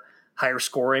games that are higher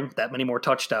scoring, that many more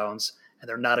touchdowns, and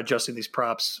they're not adjusting these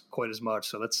props quite as much.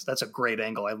 So that's a great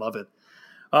angle. I love it.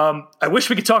 I wish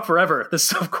we could talk forever.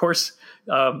 This, of course,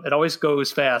 it always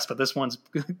goes fast, but this one's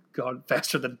gone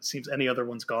faster than it seems any other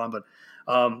one's gone. But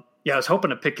I was hoping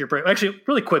to pick your brain. Actually,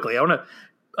 really quickly, I want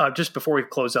to, just before we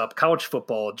close up, college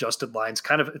football adjusted lines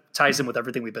kind of ties in with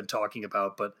everything we've been talking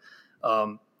about. But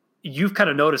you've kind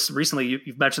of noticed recently,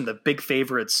 you've mentioned the big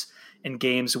favorites in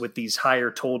games with these higher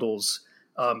totals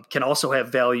can also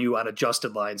have value on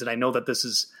adjusted lines. And I know that this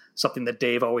is something that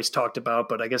Dave always talked about,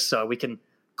 but I guess we can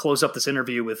close up this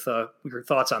interview with your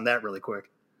thoughts on that really quick.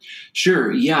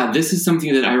 Sure. Yeah, this is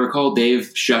something that I recall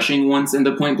Dave shushing once in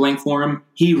the Point Blank forum.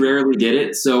 He rarely did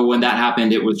it. So when that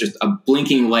happened, it was just a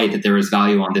blinking light that there was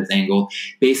value on this angle.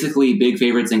 Basically, big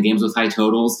favorites in games with high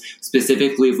totals,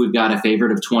 specifically if we've got a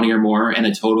favorite of 20 or more and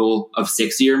a total of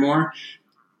 60 or more,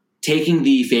 taking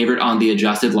the favorite on the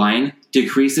adjusted line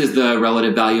decreases the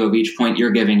relative value of each point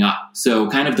you're giving up. So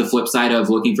kind of the flip side of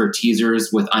looking for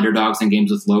teasers with underdogs and games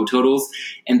with low totals.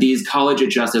 And these college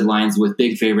adjusted lines with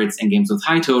big favorites and games with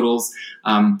high totals,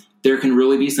 there can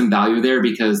really be some value there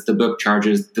because the book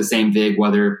charges the same VIG,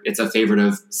 whether it's a favorite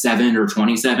of 7 or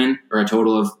 27 or a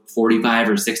total of 45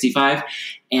 or 65.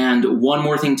 And one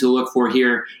more thing to look for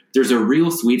here, there's a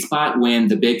real sweet spot when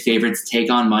the big favorites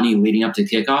take on money leading up to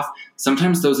kickoff.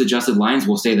 Sometimes those adjusted lines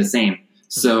will stay the same.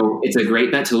 So it's a great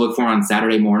bet to look for on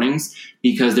Saturday mornings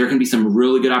because there can be some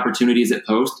really good opportunities at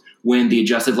post when the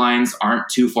adjusted lines aren't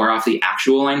too far off the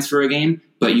actual lines for a game,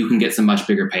 but you can get some much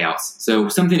bigger payouts. So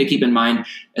something to keep in mind,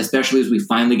 especially as we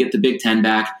finally get the Big Ten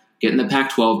back, getting the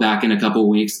Pac-12 back in a couple of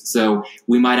weeks. So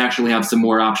we might actually have some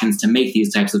more options to make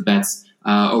these types of bets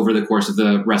over the course of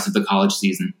the rest of the college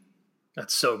season.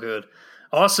 That's so good.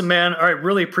 Awesome, man. All right.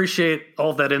 Really appreciate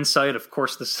all that insight. Of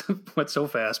course, this went so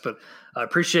fast, but I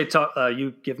appreciate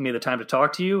you giving me the time to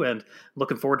talk to you and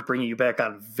looking forward to bringing you back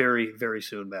on very, very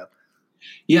soon, Matt.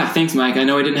 Yeah, thanks, Mike. I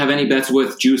know I didn't have any bets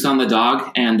with Juice on the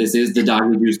dog, and this is the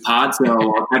DoggyJuice pod, so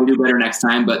I'll try to do better next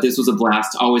time, but this was a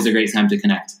blast. Always a great time to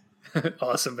connect.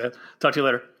 Awesome, man. Talk to you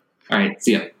later. All right.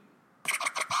 See ya.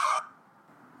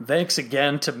 Thanks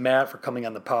again to Matt for coming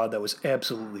on the pod. That was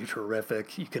absolutely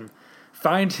terrific. You can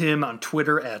find him on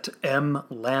Twitter at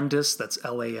mlandis, that's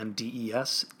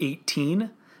Landes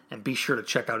 18, and be sure to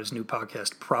check out his new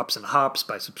podcast, Props and Hops,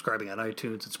 by subscribing on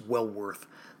iTunes. It's well worth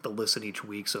the listen each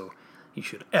week, so you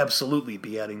should absolutely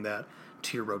be adding that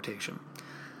to your rotation.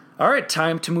 All right,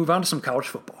 time to move on to some college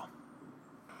football.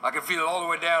 I can feel it all the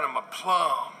way down in my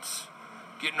plums,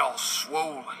 getting all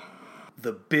swollen.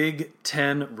 The Big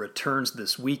Ten returns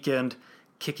this weekend,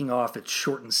 kicking off its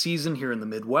shortened season here in the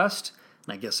Midwest,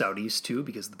 and I guess out east too,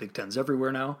 because the Big Ten's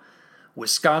everywhere now.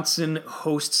 Wisconsin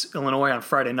hosts Illinois on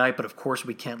Friday night, but of course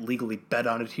we can't legally bet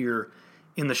on it here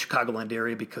in the Chicagoland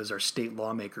area because our state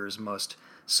lawmakers must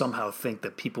somehow think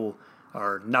that people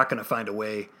are not going to find a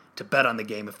way to bet on the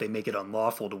game if they make it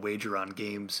unlawful to wager on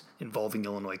games involving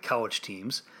Illinois college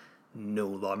teams. No,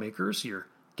 lawmakers, you're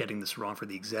getting this wrong for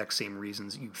the exact same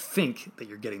reasons you think that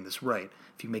you're getting this right.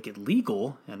 If you make it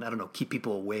legal and, keep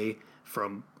people away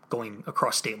from going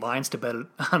across state lines to bet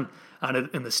on it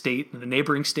in the state, in a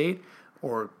neighboring state,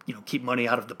 or keep money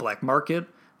out of the black market,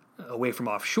 away from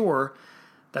offshore,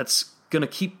 that's going to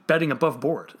keep betting above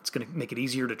board. It's going to make it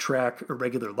easier to track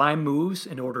irregular line moves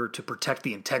in order to protect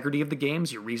the integrity of the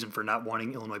games, your reason for not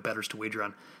wanting Illinois bettors to wager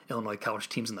on Illinois college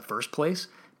teams in the first place.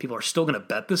 People are still going to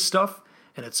bet this stuff,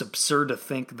 and it's absurd to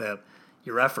think that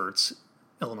your efforts,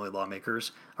 Illinois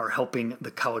lawmakers, are helping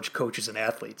the college coaches and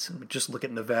athletes. I mean, just look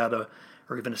at Nevada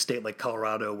or even a state like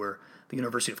Colorado where the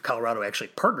University of Colorado actually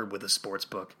partnered with a sports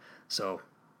book. So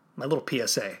my little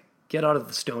PSA, get out of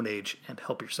the Stone Age and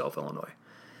help yourself, Illinois.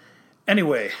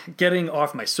 Anyway, getting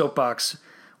off my soapbox,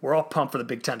 we're all pumped for the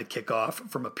Big Ten to kick off.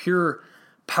 From a pure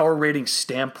power rating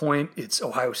standpoint, it's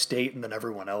Ohio State and then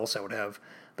everyone else. I would have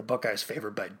the Buckeyes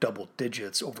favored by double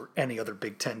digits over any other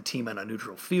Big Ten team on a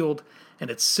neutral field. And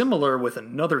it's similar with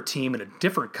another team in a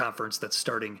different conference that's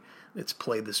starting its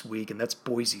play this week, and that's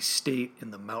Boise State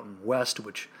in the Mountain West,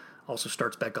 which also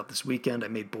starts back up this weekend. I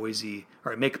make Boise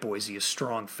a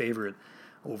strong favorite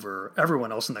over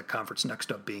everyone else in that conference,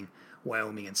 next up being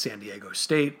Wyoming and San Diego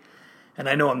State. And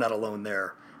I know I'm not alone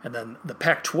there. And then the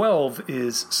Pac-12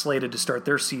 is slated to start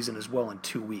their season as well in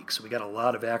 2 weeks. So we got a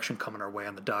lot of action coming our way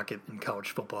on the docket in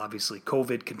college football. Obviously,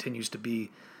 COVID continues to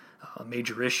be a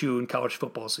major issue in college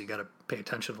football, so you got to pay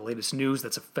attention to the latest news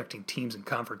that's affecting teams and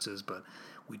conferences. But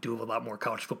we do have a lot more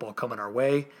college football coming our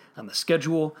way on the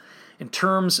schedule. In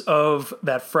terms of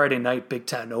that Friday night Big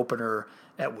Ten opener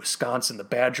at Wisconsin, the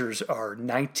Badgers are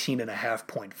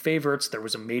 19.5-point favorites. There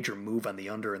was a major move on the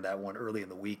under in that one early in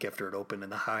the week after it opened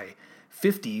in the high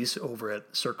 50s over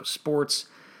at Circa Sports.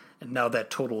 And now that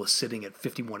total is sitting at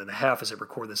 51.5 as I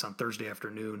record this on Thursday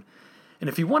afternoon. And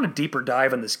if you want a deeper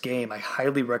dive on this game, I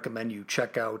highly recommend you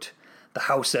check out the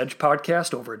House Edge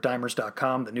podcast over at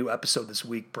dimers.com. The new episode this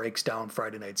week breaks down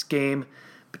Friday night's game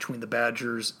between the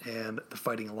Badgers and the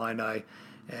Fighting Illini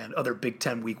and other Big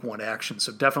Ten Week 1 action.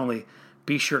 So definitely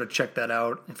be sure to check that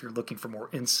out if you're looking for more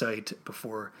insight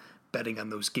before betting on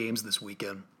those games this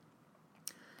weekend.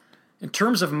 In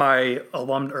terms of my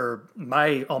alma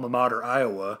mater,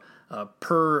 Iowa,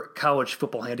 per college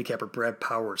football handicapper Brad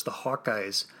Powers, the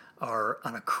Hawkeyes are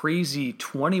on a crazy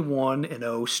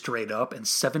 21-0 straight up and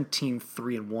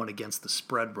 17-3-1 against the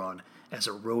spread run as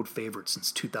a road favorite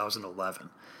since 2011.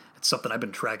 It's something I've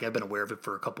been tracking. I've been aware of it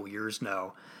for a couple years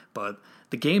now, but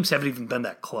the games haven't even been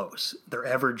that close. Their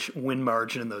average win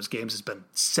margin in those games has been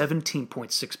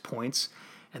 17.6 points,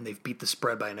 and they've beat the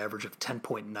spread by an average of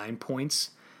 10.9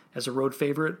 points as a road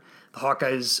favorite. The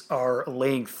Hawkeyes are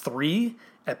laying 3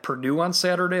 at Purdue on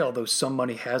Saturday, although some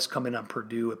money has come in on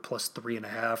Purdue at plus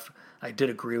 3.5. I did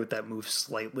agree with that move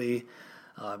slightly,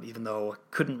 even though I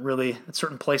couldn't really, at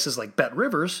certain places like Bet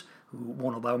Rivers, who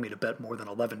won't allow me to bet more than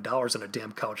 $11 on a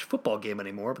damn college football game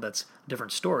anymore, but that's a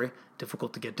different story.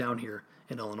 Difficult to get down here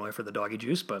in Illinois for the Doggy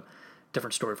Juice, but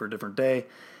different story for a different day.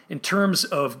 In terms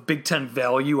of Big Ten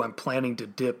value, I'm planning to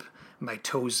dip my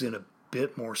toes in a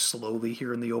bit more slowly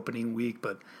here in the opening week,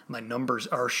 but my numbers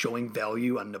are showing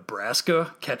value on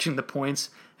Nebraska catching the points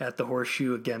at the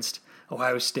Horseshoe against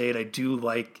Ohio State. I do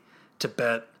like to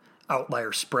bet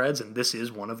outlier spreads, and this is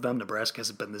one of them. Nebraska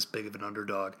hasn't been this big of an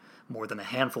underdog more than a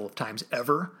handful of times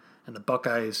ever, and the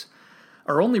Buckeyes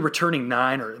are only returning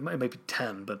 9, or it might be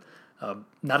 10, but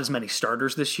not as many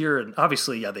starters this year. And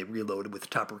obviously, yeah, they reloaded with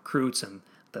top recruits, and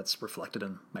that's reflected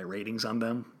in my ratings on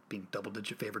them, being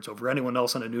double-digit favorites over anyone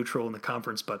else on a neutral in the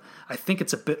conference. But I think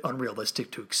it's a bit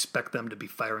unrealistic to expect them to be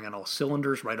firing on all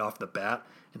cylinders right off the bat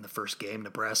in the first game.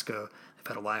 Nebraska, they've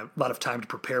had a lot of time to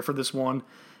prepare for this one,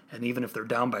 and even if they're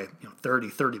down by 30,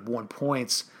 31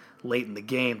 points late in the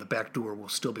game, the back door will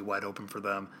still be wide open for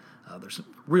them. There's a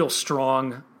real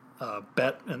strong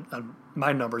bet on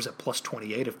my numbers at plus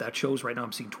 28. If that shows, right now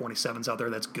I'm seeing 27s out there.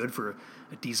 That's good for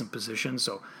a decent position.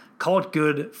 So call it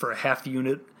good for a half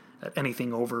unit at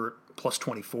anything over plus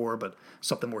 24, but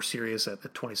something more serious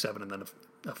at 27, and then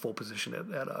a full position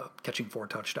at catching 4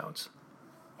 touchdowns.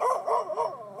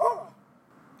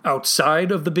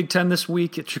 Outside of the Big Ten this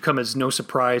week, it should come as no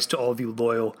surprise to all of you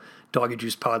loyal Doggy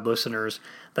Juice Pod listeners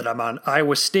that I'm on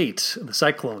Iowa State, the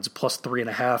Cyclones, plus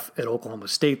 3.5 at Oklahoma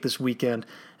State this weekend,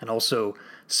 and also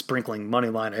sprinkling money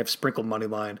line. I have sprinkled money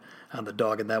line on the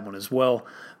dog in that one as well.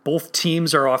 Both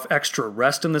teams are off extra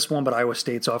rest in this one, but Iowa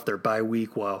State's off their bye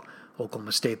week, while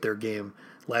Oklahoma State, their game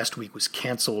last week was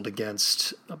canceled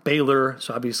against Baylor.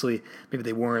 So obviously maybe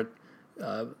they weren't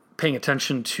paying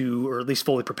attention to, or at least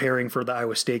fully preparing for the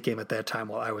Iowa State game at that time,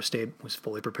 while Iowa State was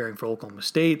fully preparing for Oklahoma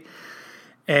State.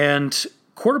 And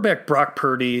quarterback Brock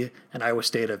Purdy and Iowa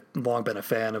State have long been a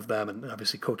fan of them, and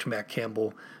obviously Coach Matt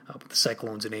Campbell with the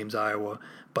Cyclones in Ames, Iowa.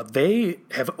 But they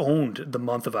have owned the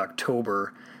month of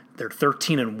October. They're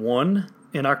 13-1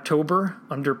 in October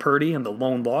under Purdy, and the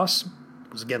lone loss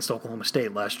was against Oklahoma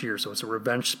State last year, so it's a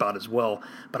revenge spot as well.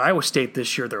 But Iowa State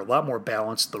this year, they're a lot more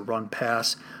balanced, the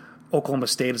run-pass. Oklahoma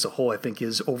State as a whole, I think,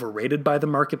 is overrated by the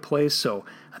marketplace, so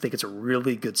I think it's a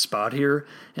really good spot here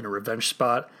and a revenge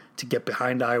spot to get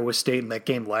behind Iowa State. In that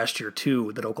game last year,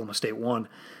 too, that Oklahoma State won,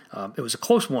 it was a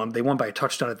close one. They won by a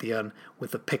touchdown at the end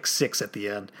with a pick 6 at the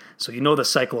end. So the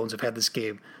Cyclones have had this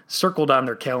game circled on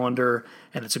their calendar,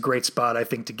 and it's a great spot, I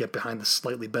think, to get behind the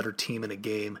slightly better team in a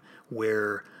game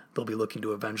where they'll be looking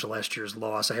to avenge last year's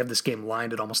loss. I have this game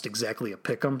lined at almost exactly a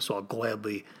pick'em, so I'll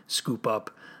gladly scoop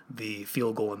up the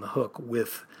field goal and the hook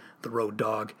with the road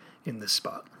dog in this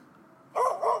spot.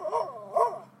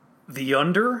 The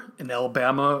under in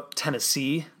Alabama,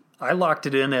 Tennessee, I locked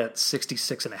it in at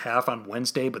 66.5 on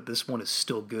Wednesday, but this one is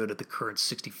still good at the current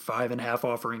 65.5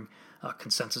 offering,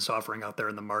 consensus offering out there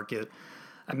in the market.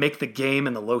 I make the game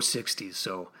in the low 60s,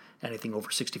 so anything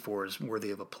over 64 is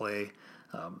worthy of a play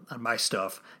on my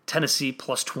stuff. Tennessee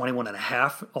plus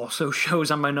 21.5 also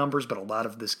shows on my numbers, but a lot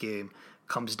of this game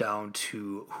comes down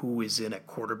to who is in at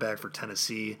quarterback for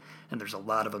Tennessee, and there's a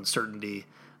lot of uncertainty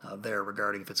there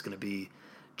regarding if it's going to be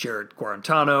Jarrett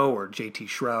Guarantano or JT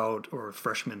Shroud or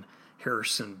freshman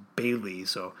Harrison Bailey.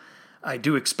 So I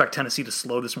do expect Tennessee to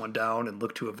slow this one down and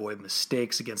look to avoid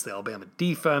mistakes against the Alabama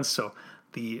defense. So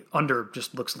the under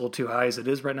just looks a little too high as it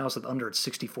is right now. So the under at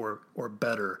 64 or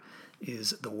better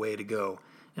is the way to go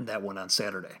in that one on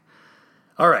Saturday.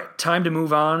 All right, time to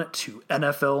move on to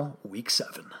NFL Week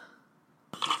 7.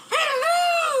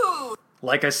 Hello!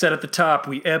 Like I said at the top,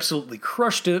 we absolutely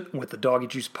crushed it with the Doggy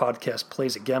Juice podcast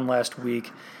plays again last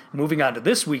week. Moving on to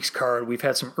this week's card, we've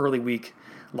had some early week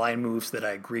line moves that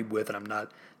I agreed with, and I'm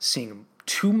not seeing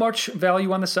too much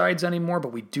value on the sides anymore,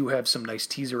 but we do have some nice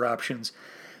teaser options.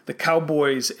 The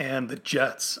Cowboys and the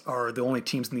Jets are the only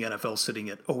teams in the NFL sitting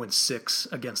at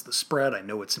 0-6 against the spread. I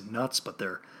know it's nuts, but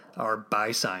there are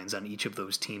buy signs on each of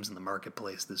those teams in the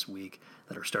marketplace this week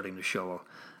that are starting to show.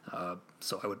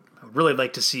 So I would really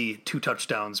like to see 2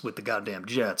 touchdowns with the goddamn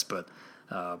Jets, but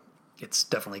it's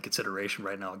definitely a consideration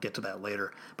right now. I'll get to that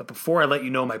later. But before I let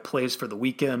you know my plays for the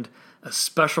weekend, a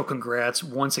special congrats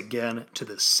once again to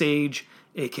the Sage,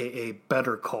 a.k.a.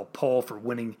 Better Call Paul, for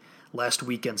winning last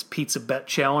weekend's Pizza Bet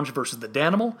Challenge versus the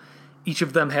Danimal. Each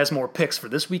of them has more picks for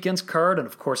this weekend's card, and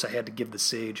of course I had to give the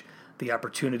Sage the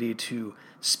opportunity to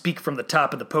speak from the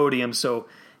top of the podium. So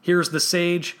here's the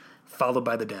Sage, followed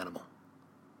by the Danimal.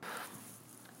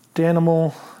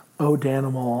 Danimal, oh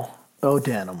Danimal, oh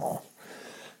Danimal.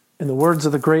 In the words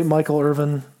of the great Michael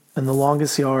Irvin in The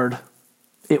Longest Yard,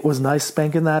 it was nice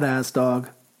spanking that ass, dog.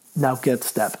 Now get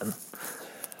stepping.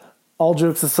 All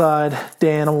jokes aside,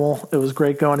 Danimal, it was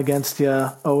great going against you.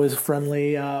 Always a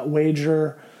friendly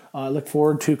wager. I look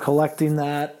forward to collecting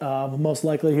that most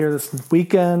likely here this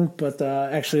weekend, but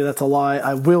actually that's a lie.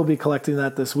 I will be collecting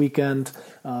that this weekend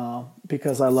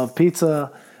because I love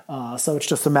pizza. So it's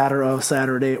just a matter of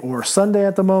Saturday or Sunday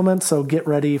at the moment, so get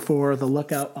ready for the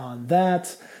lookout on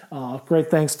that. Great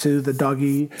thanks to the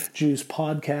Doggy Juice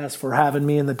podcast for having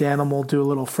me and the Danimal do a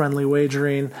little friendly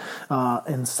wagering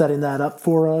and setting that up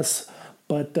for us.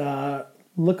 But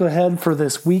look ahead for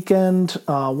this weekend.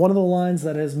 One of the lines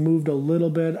that has moved a little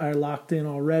bit, I locked in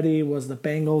already, was the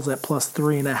Bengals at plus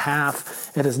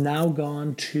 3.5. It has now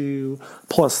gone to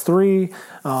plus 3.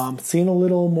 Seeing a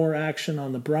little more action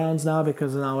on the Browns now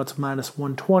because now it's minus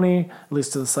 120, at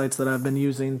least to the sites that I've been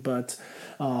using. But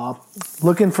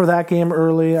looking for that game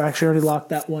early. I actually already locked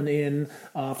that one in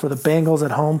for the Bengals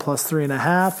at home plus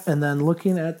 3.5. And then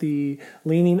looking at the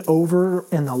leaning over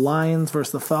in the Lions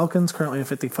versus the Falcons, currently at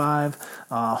 55.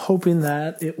 Hoping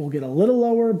that it will get a little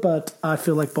lower, but I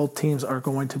feel like both teams are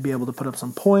going to be able to put up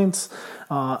some points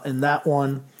in that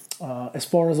one. As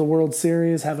far as the World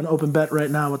Series, have an open bet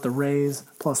right now with the Rays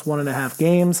plus 1.5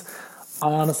 games.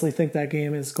 I honestly think that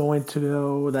game is going to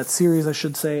go, that series I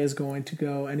should say, is going to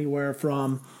go anywhere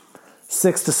from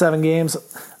 6 to 7 games.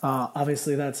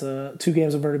 Obviously that's 2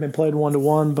 games have already been played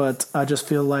 1-1, but I just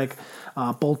feel like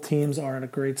both teams are in a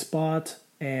great spot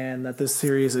and that this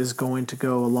series is going to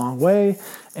go a long way.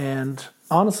 And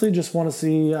honestly, just want to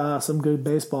see some good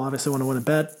baseball. Obviously want to win a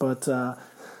bet, but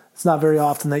it's not very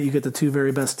often that you get the 2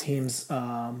 very best teams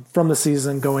from the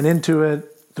season going into it,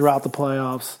 throughout the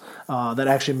playoffs, that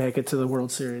actually make it to the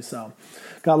World Series. So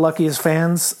got lucky as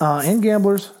fans and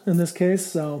gamblers in this case.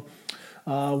 So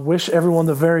wish everyone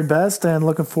the very best and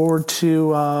looking forward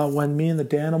to when me and the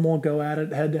Danimal go at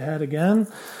it head-to-head again.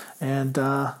 And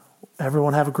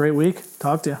everyone have a great week.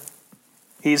 Talk to you.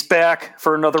 He's back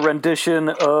for another rendition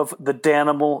of the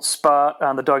Danimal spot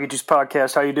on the Doggy Juice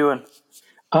podcast. How you doing?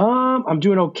 I'm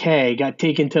doing okay. Got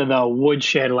taken to the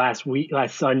woodshed last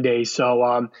Sunday,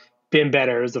 so been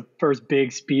better. It was the first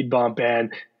big speed bump,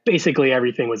 and basically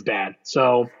everything was bad.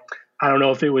 So I don't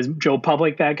know if it was Joe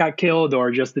Public that got killed or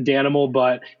just the Danimal,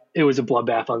 but it was a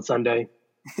bloodbath on Sunday.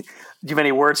 Do you have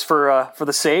any words for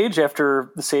the Sage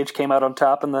after the Sage came out on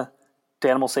top in the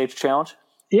Danimal Sage Challenge?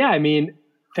 Yeah, I mean,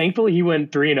 thankfully he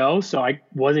went 3-0, so I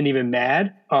wasn't even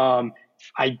mad.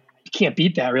 I can't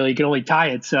beat that, really. You can only tie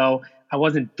it, so I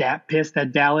wasn't that pissed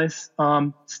that Dallas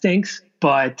stinks.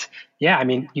 But, yeah, I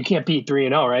mean, you can't beat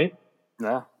 3-0, right?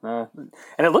 No. And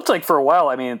it looked like for a while,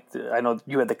 I mean, I know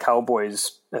you had the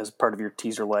Cowboys as part of your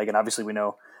teaser leg, and obviously we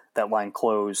know that line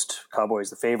closed. Cowboys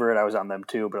the favorite. I was on them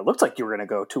too, but it looked like you were going to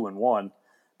go 2-1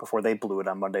 before they blew it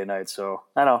on Monday night. So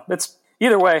I don't know. It's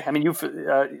either way. I mean, you've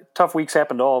tough weeks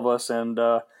happen to all of us, and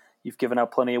you've given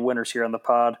out plenty of winners here on the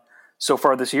pod so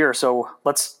far this year. So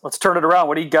let's turn it around.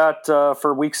 What do you got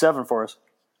for Week 7 for us?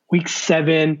 Week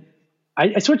 7.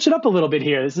 I switched it up a little bit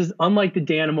here. This is unlike the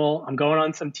Danimal. I'm going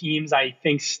on some teams I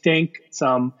think stink,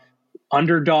 some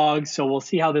underdogs. So we'll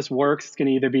see how this works. It's going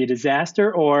to either be a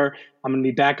disaster or I'm going to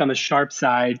be back on the sharp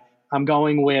side. I'm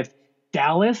going with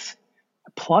Dallas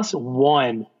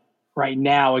 +1 right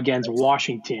now against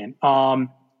Washington.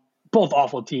 Both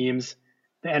awful teams.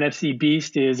 The NFC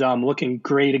Beast is looking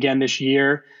great again this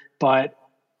year, but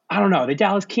I don't know. The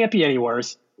Dallas can't be any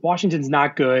worse. Washington's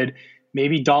not good.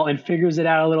 Maybe Dalton figures it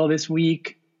out a little this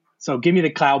week. So give me the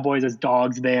Cowboys as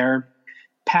dogs there.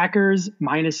 Packers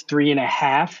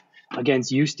 -3.5 against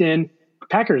Houston.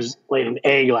 Packers laid an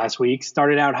egg last week,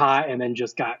 started out hot, and then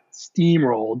just got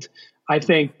steamrolled. I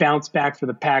think bounce back for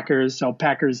the Packers. So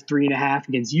Packers 3.5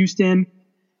 against Houston.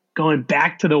 Going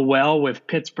back to the well with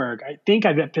Pittsburgh. I think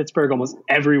I bet Pittsburgh almost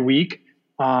every week,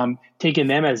 taking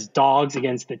them as dogs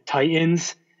against the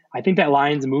Titans. I think that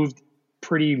line's moved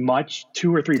pretty much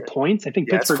 2 or 3 points. I think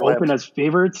Pittsburgh opened as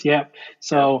favorites. Yeah.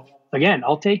 So again,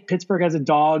 I'll take Pittsburgh as a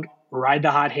dog, ride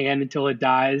the hot hand until it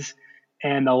dies.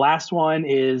 And the last one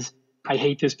is, I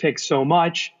hate this pick so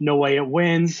much. No way it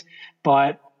wins,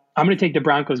 but I'm going to take the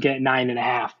Broncos, get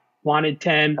 9.5. Wanted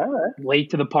 10, late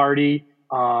to the party.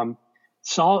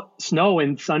 Saw snow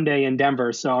in Sunday in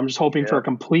Denver, so I'm just hoping for a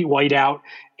complete whiteout,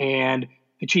 and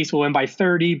the Chiefs will win by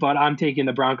 30, but I'm taking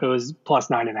the Broncos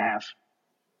 +9.5.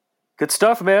 Good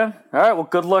stuff, man. All right, well,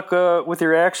 good luck with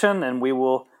your action, and we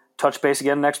will touch base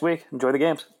again next week. Enjoy the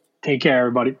games. Take care,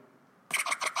 everybody.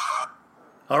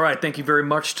 All right, thank you very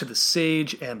much to the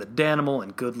Sage and the Danimal,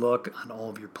 and good luck on all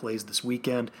of your plays this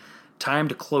weekend. Time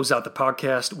to close out the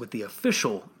podcast with the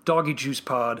official Doggy Juice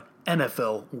Pod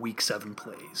NFL Week 7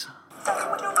 plays.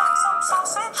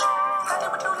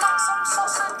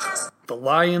 The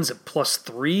Lions at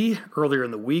 +3 earlier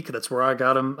in the week. That's where I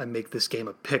got them. I make this game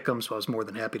a pick 'em, so I was more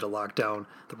than happy to lock down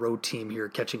the road team here,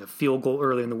 catching a field goal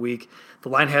early in the week. The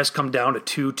line has come down to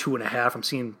 2.5. I'm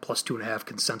seeing +2.5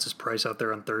 consensus price out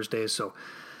there on Thursdays, so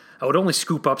I would only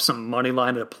scoop up some money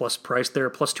line at a plus price there.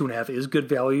 +2.5 is good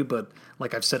value, but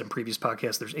like I've said in previous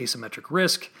podcasts, there's asymmetric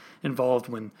risk involved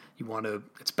when you want to.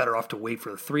 It's better off to wait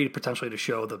for the 3 potentially to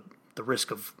show the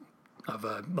risk of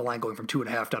the line going from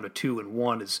 2.5 down to 2 and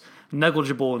 1 is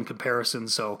negligible in comparison.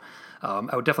 So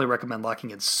I would definitely recommend locking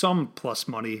in some plus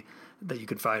money that you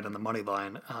could find on the money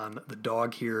line on the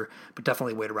dog here, but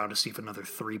definitely wait around to see if another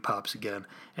 3 pops again.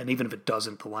 And even if it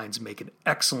doesn't, the lines make an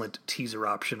excellent teaser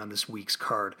option on this week's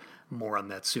card. More on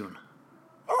that soon.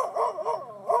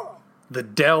 The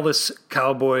Dallas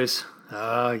Cowboys.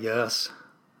 Yes,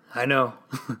 I know.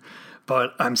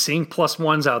 But I'm seeing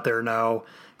 +1s out there now,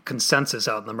 consensus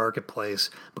out in the marketplace.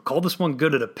 But call this one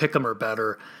good at a pick 'em or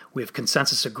better. We have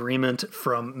consensus agreement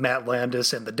from Matt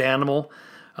Landis and the Danimal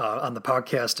on the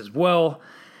podcast as well.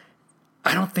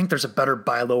 I don't think there's a better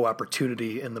buy low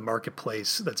opportunity in the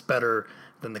marketplace that's better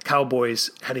than the Cowboys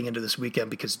heading into this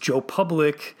weekend, because Joe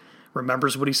Public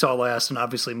remembers what he saw last, and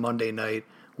obviously Monday night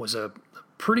was a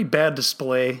pretty bad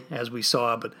display, as we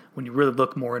saw, but when you really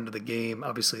look more into the game,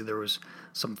 obviously there was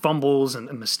some fumbles and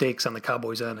mistakes on the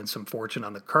Cowboys' end and some fortune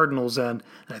on the Cardinals' end,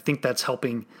 and I think that's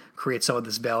helping create some of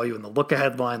this value. In the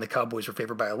look-ahead line, the Cowboys were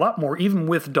favored by a lot more, even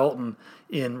with Dalton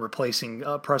in replacing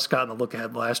Prescott in the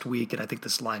look-ahead last week, and I think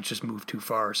this line's just moved too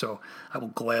far, so I will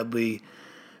gladly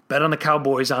bet on the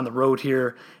Cowboys on the road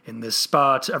here in this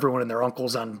spot. Everyone and their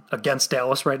uncle's on against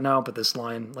Dallas right now, but this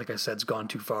line, like I said, has gone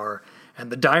too far.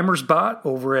 And the Dimers bot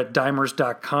over at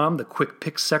dimers.com, the quick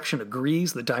pick section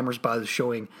agrees. The Dimers bot is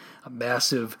showing a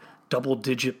massive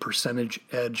double-digit percentage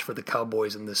edge for the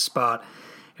Cowboys in this spot.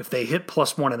 If they hit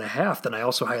 +1.5, then I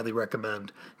also highly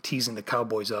recommend teasing the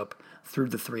Cowboys up through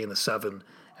the 3 and the 7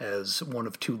 as one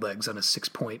of 2 legs on a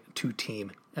 6.2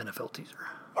 team NFL teaser.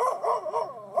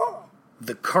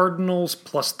 The Cardinals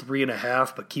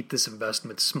 +3.5, but keep this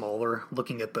investment smaller.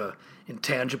 Looking at the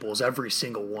intangibles, every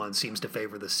single one seems to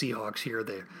favor the Seahawks here.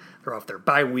 They're off their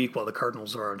bye week while the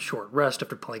Cardinals are on short rest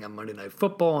after playing on Monday Night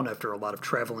Football and after a lot of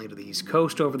traveling to the East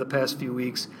Coast over the past few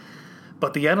weeks.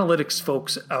 But the analytics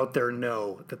folks out there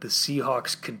know that the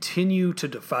Seahawks continue to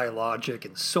defy logic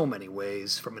in so many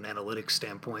ways from an analytics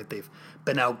standpoint. They've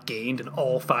been outgained in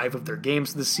all 5 of their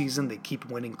games this season. They keep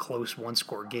winning close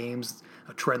one-score games,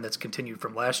 a trend that's continued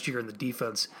from last year, and the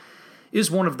defense is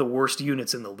one of the worst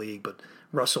units in the league. But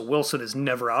Russell Wilson is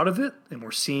never out of it, and we're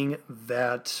seeing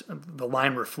that the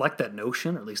line reflect that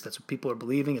notion, or at least that's what people are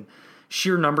believing. And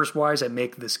sheer numbers-wise, I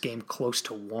make this game close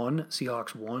to 1,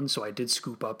 Seahawks 1, so I did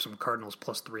scoop up some Cardinals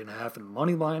 +3.5 in the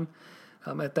money line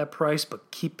at that price,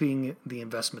 but keeping the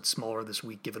investment smaller this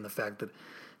week given the fact that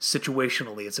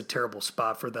situationally it's a terrible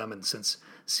spot for them, and since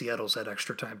Seattle's had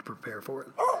extra time to prepare for it.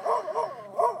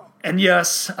 And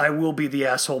yes, I will be the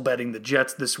asshole betting the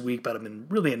Jets this week, but I'm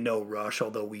really in no rush,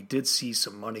 although we did see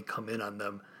some money come in on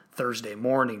them Thursday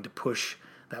morning to push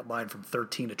that line from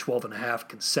 13 to 12.5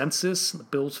 consensus. The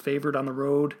Bills favored on the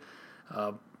road.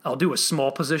 I'll do a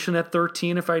small position at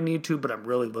 13 if I need to, but I'm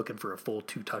really looking for a full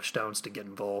 2 touchdowns to get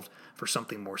involved for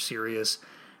something more serious.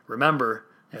 Remember,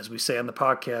 as we say on the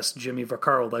podcast, Jimmy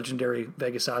Vaccaro, legendary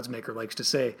Vegas odds maker, likes to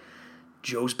say,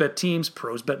 Joe's bet teams,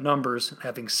 pros bet numbers.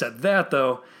 Having said that,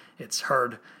 though, it's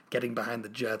hard getting behind the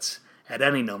Jets at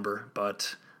any number,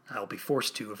 but I'll be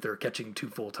forced to if they're catching 2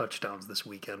 full touchdowns this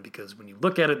weekend, because when you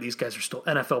look at it, these guys are still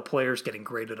NFL players getting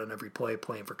graded on every play,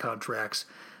 playing for contracts.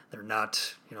 They're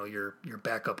not, your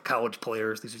backup college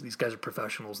players. These guys are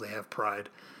professionals. They have pride.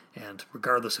 And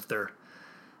regardless if they're,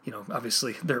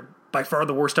 obviously they're by far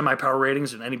the worst on my power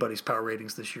ratings and anybody's power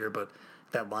ratings this year, but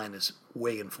that line is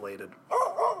way inflated.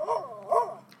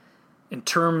 In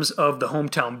terms of the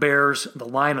hometown Bears, the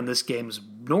line on this game is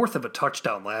north of a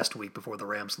touchdown last week before the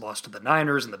Rams lost to the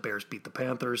Niners and the Bears beat the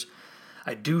Panthers.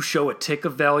 I do show a tick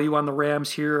of value on the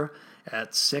Rams here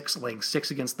at 6, laying 6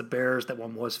 against the Bears. That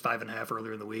one was 5.5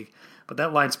 earlier in the week. But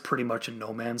that line's pretty much in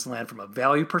no man's land from a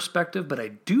value perspective. But I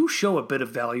do show a bit of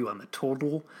value on the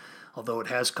total, although it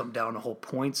has come down a whole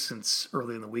point since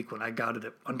early in the week when I got it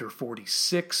at under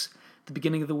 46 at the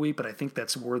beginning of the week. But I think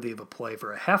that's worthy of a play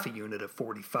for a half a unit at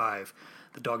 45.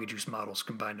 The DoggyJuice models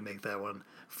combined to make that one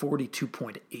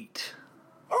 42.8.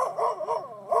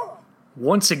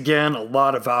 Once again, a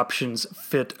lot of options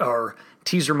fit our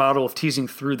teaser model of teasing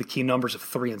through the key numbers of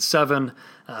 3 and 7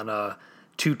 on a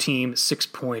 2-team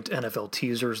 6-point NFL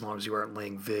teaser, as long as you aren't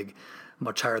laying vig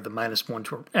much higher than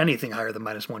 -120, anything higher than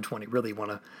 -120. Really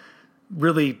want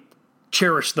to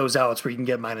cherish those outs where you can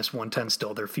get -110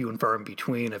 still. They're few and far in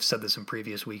between. I've said this in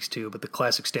previous weeks too, but the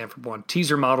classic Stanford 1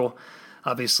 teaser model,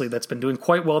 obviously that's been doing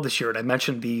quite well this year, and I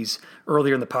mentioned these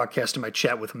earlier in the podcast in my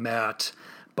chat with Matt.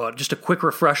 But just a quick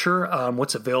refresher on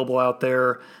what's available out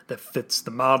there that fits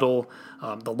the model.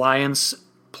 The Lions,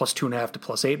 +2.5 to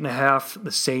 +8.5.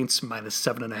 The Saints,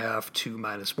 -7.5 to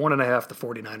 -1.5. The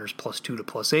 49ers, +2 to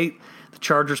 +8. The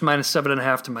Chargers,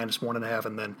 -7.5 to -1.5.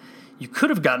 And then you could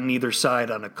have gotten either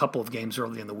side on a couple of games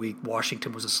early in the week.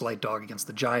 Washington was a slight dog against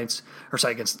the Giants,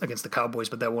 against the Cowboys,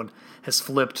 but that one has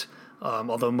flipped,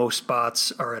 although most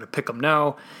spots are at a pick 'em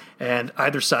now. And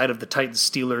either side of the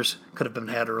Titans-Steelers could have been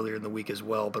had earlier in the week as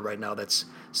well, but right now that's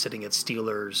sitting at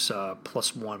Steelers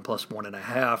 +1,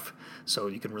 +1.5. So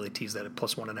you can really tease that at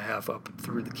 +1.5 up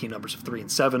through the key numbers of 3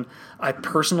 and 7. I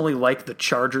personally like the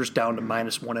Chargers down to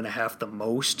 -1.5 the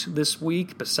most this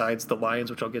week, besides the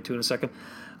Lions, which I'll get to in a second.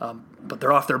 But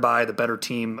they're off their bye, the better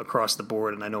team across the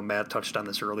board, and I know Matt touched on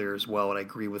this earlier as well, and I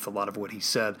agree with a lot of what he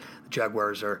said. The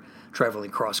Jaguars are traveling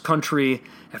cross-country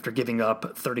after giving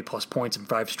up 30-plus points in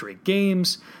 5 straight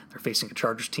games. They're facing a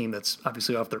Chargers team that's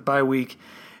obviously off their bye week.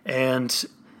 And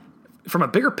from a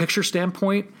bigger picture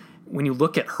standpoint, when you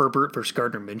look at Herbert versus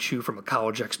Gardner Minshew from a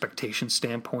college expectation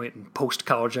standpoint and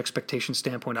post-college expectation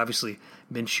standpoint, obviously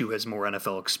Minshew has more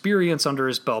NFL experience under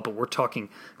his belt, but we're talking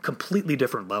completely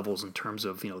different levels in terms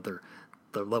of their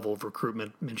level of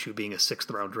recruitment. Minshew being a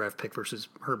 6th-round draft pick versus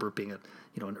Herbert being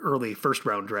an early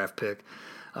 1st-round draft pick.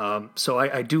 So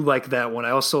I do like that one. I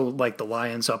also like the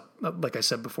Lions up, like I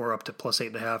said before, up to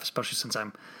 +8.5, especially since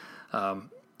I'm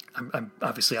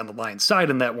obviously on the Lions side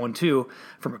in that one too.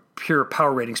 From a pure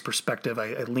power ratings perspective,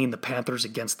 I lean the Panthers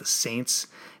against the Saints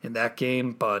in that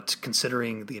game, but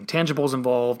considering the intangibles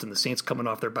involved and the Saints coming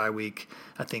off their bye week,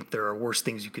 I think there are worse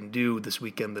things you can do this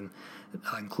weekend than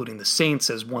including the Saints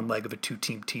as one leg of a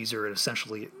 2-team teaser and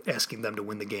essentially asking them to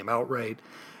win the game outright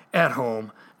at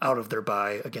home, out of their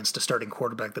bye, against a starting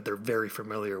quarterback that they're very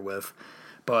familiar with.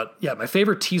 But yeah, my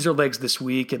favorite teaser legs this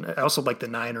week, and I also like the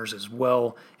Niners as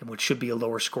well, in which should be a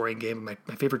lower scoring game. My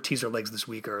favorite teaser legs this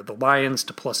week are the Lions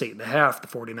to +8.5, the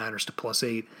 49ers to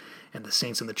 +8, and the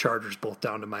Saints and the Chargers both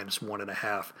down to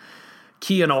 -1.5.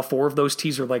 Key in all 4 of those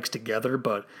teaser legs together,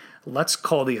 but let's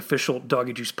call the official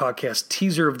Doggy Juice podcast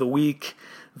teaser of the week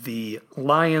the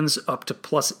Lions up to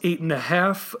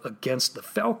 +8.5 against the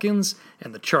Falcons,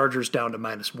 and the Chargers down to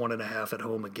 -1.5 at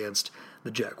home against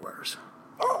the Jaguars.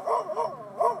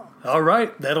 All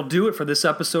right, that'll do it for this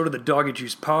episode of the Doggy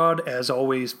Juice Pod. As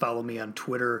always, follow me on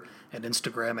Twitter and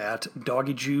Instagram at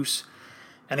DoggyJuice.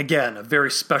 And again, a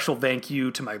very special thank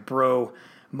you to my bro,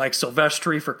 Mike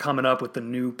Silvestri, for coming up with the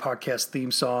new podcast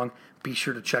theme song. Be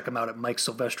sure to check him out at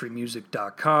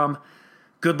MikeSilvestrimusic.com.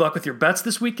 Good luck with your bets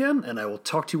this weekend, and I will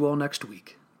talk to you all next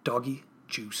week. Doggy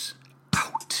Juice.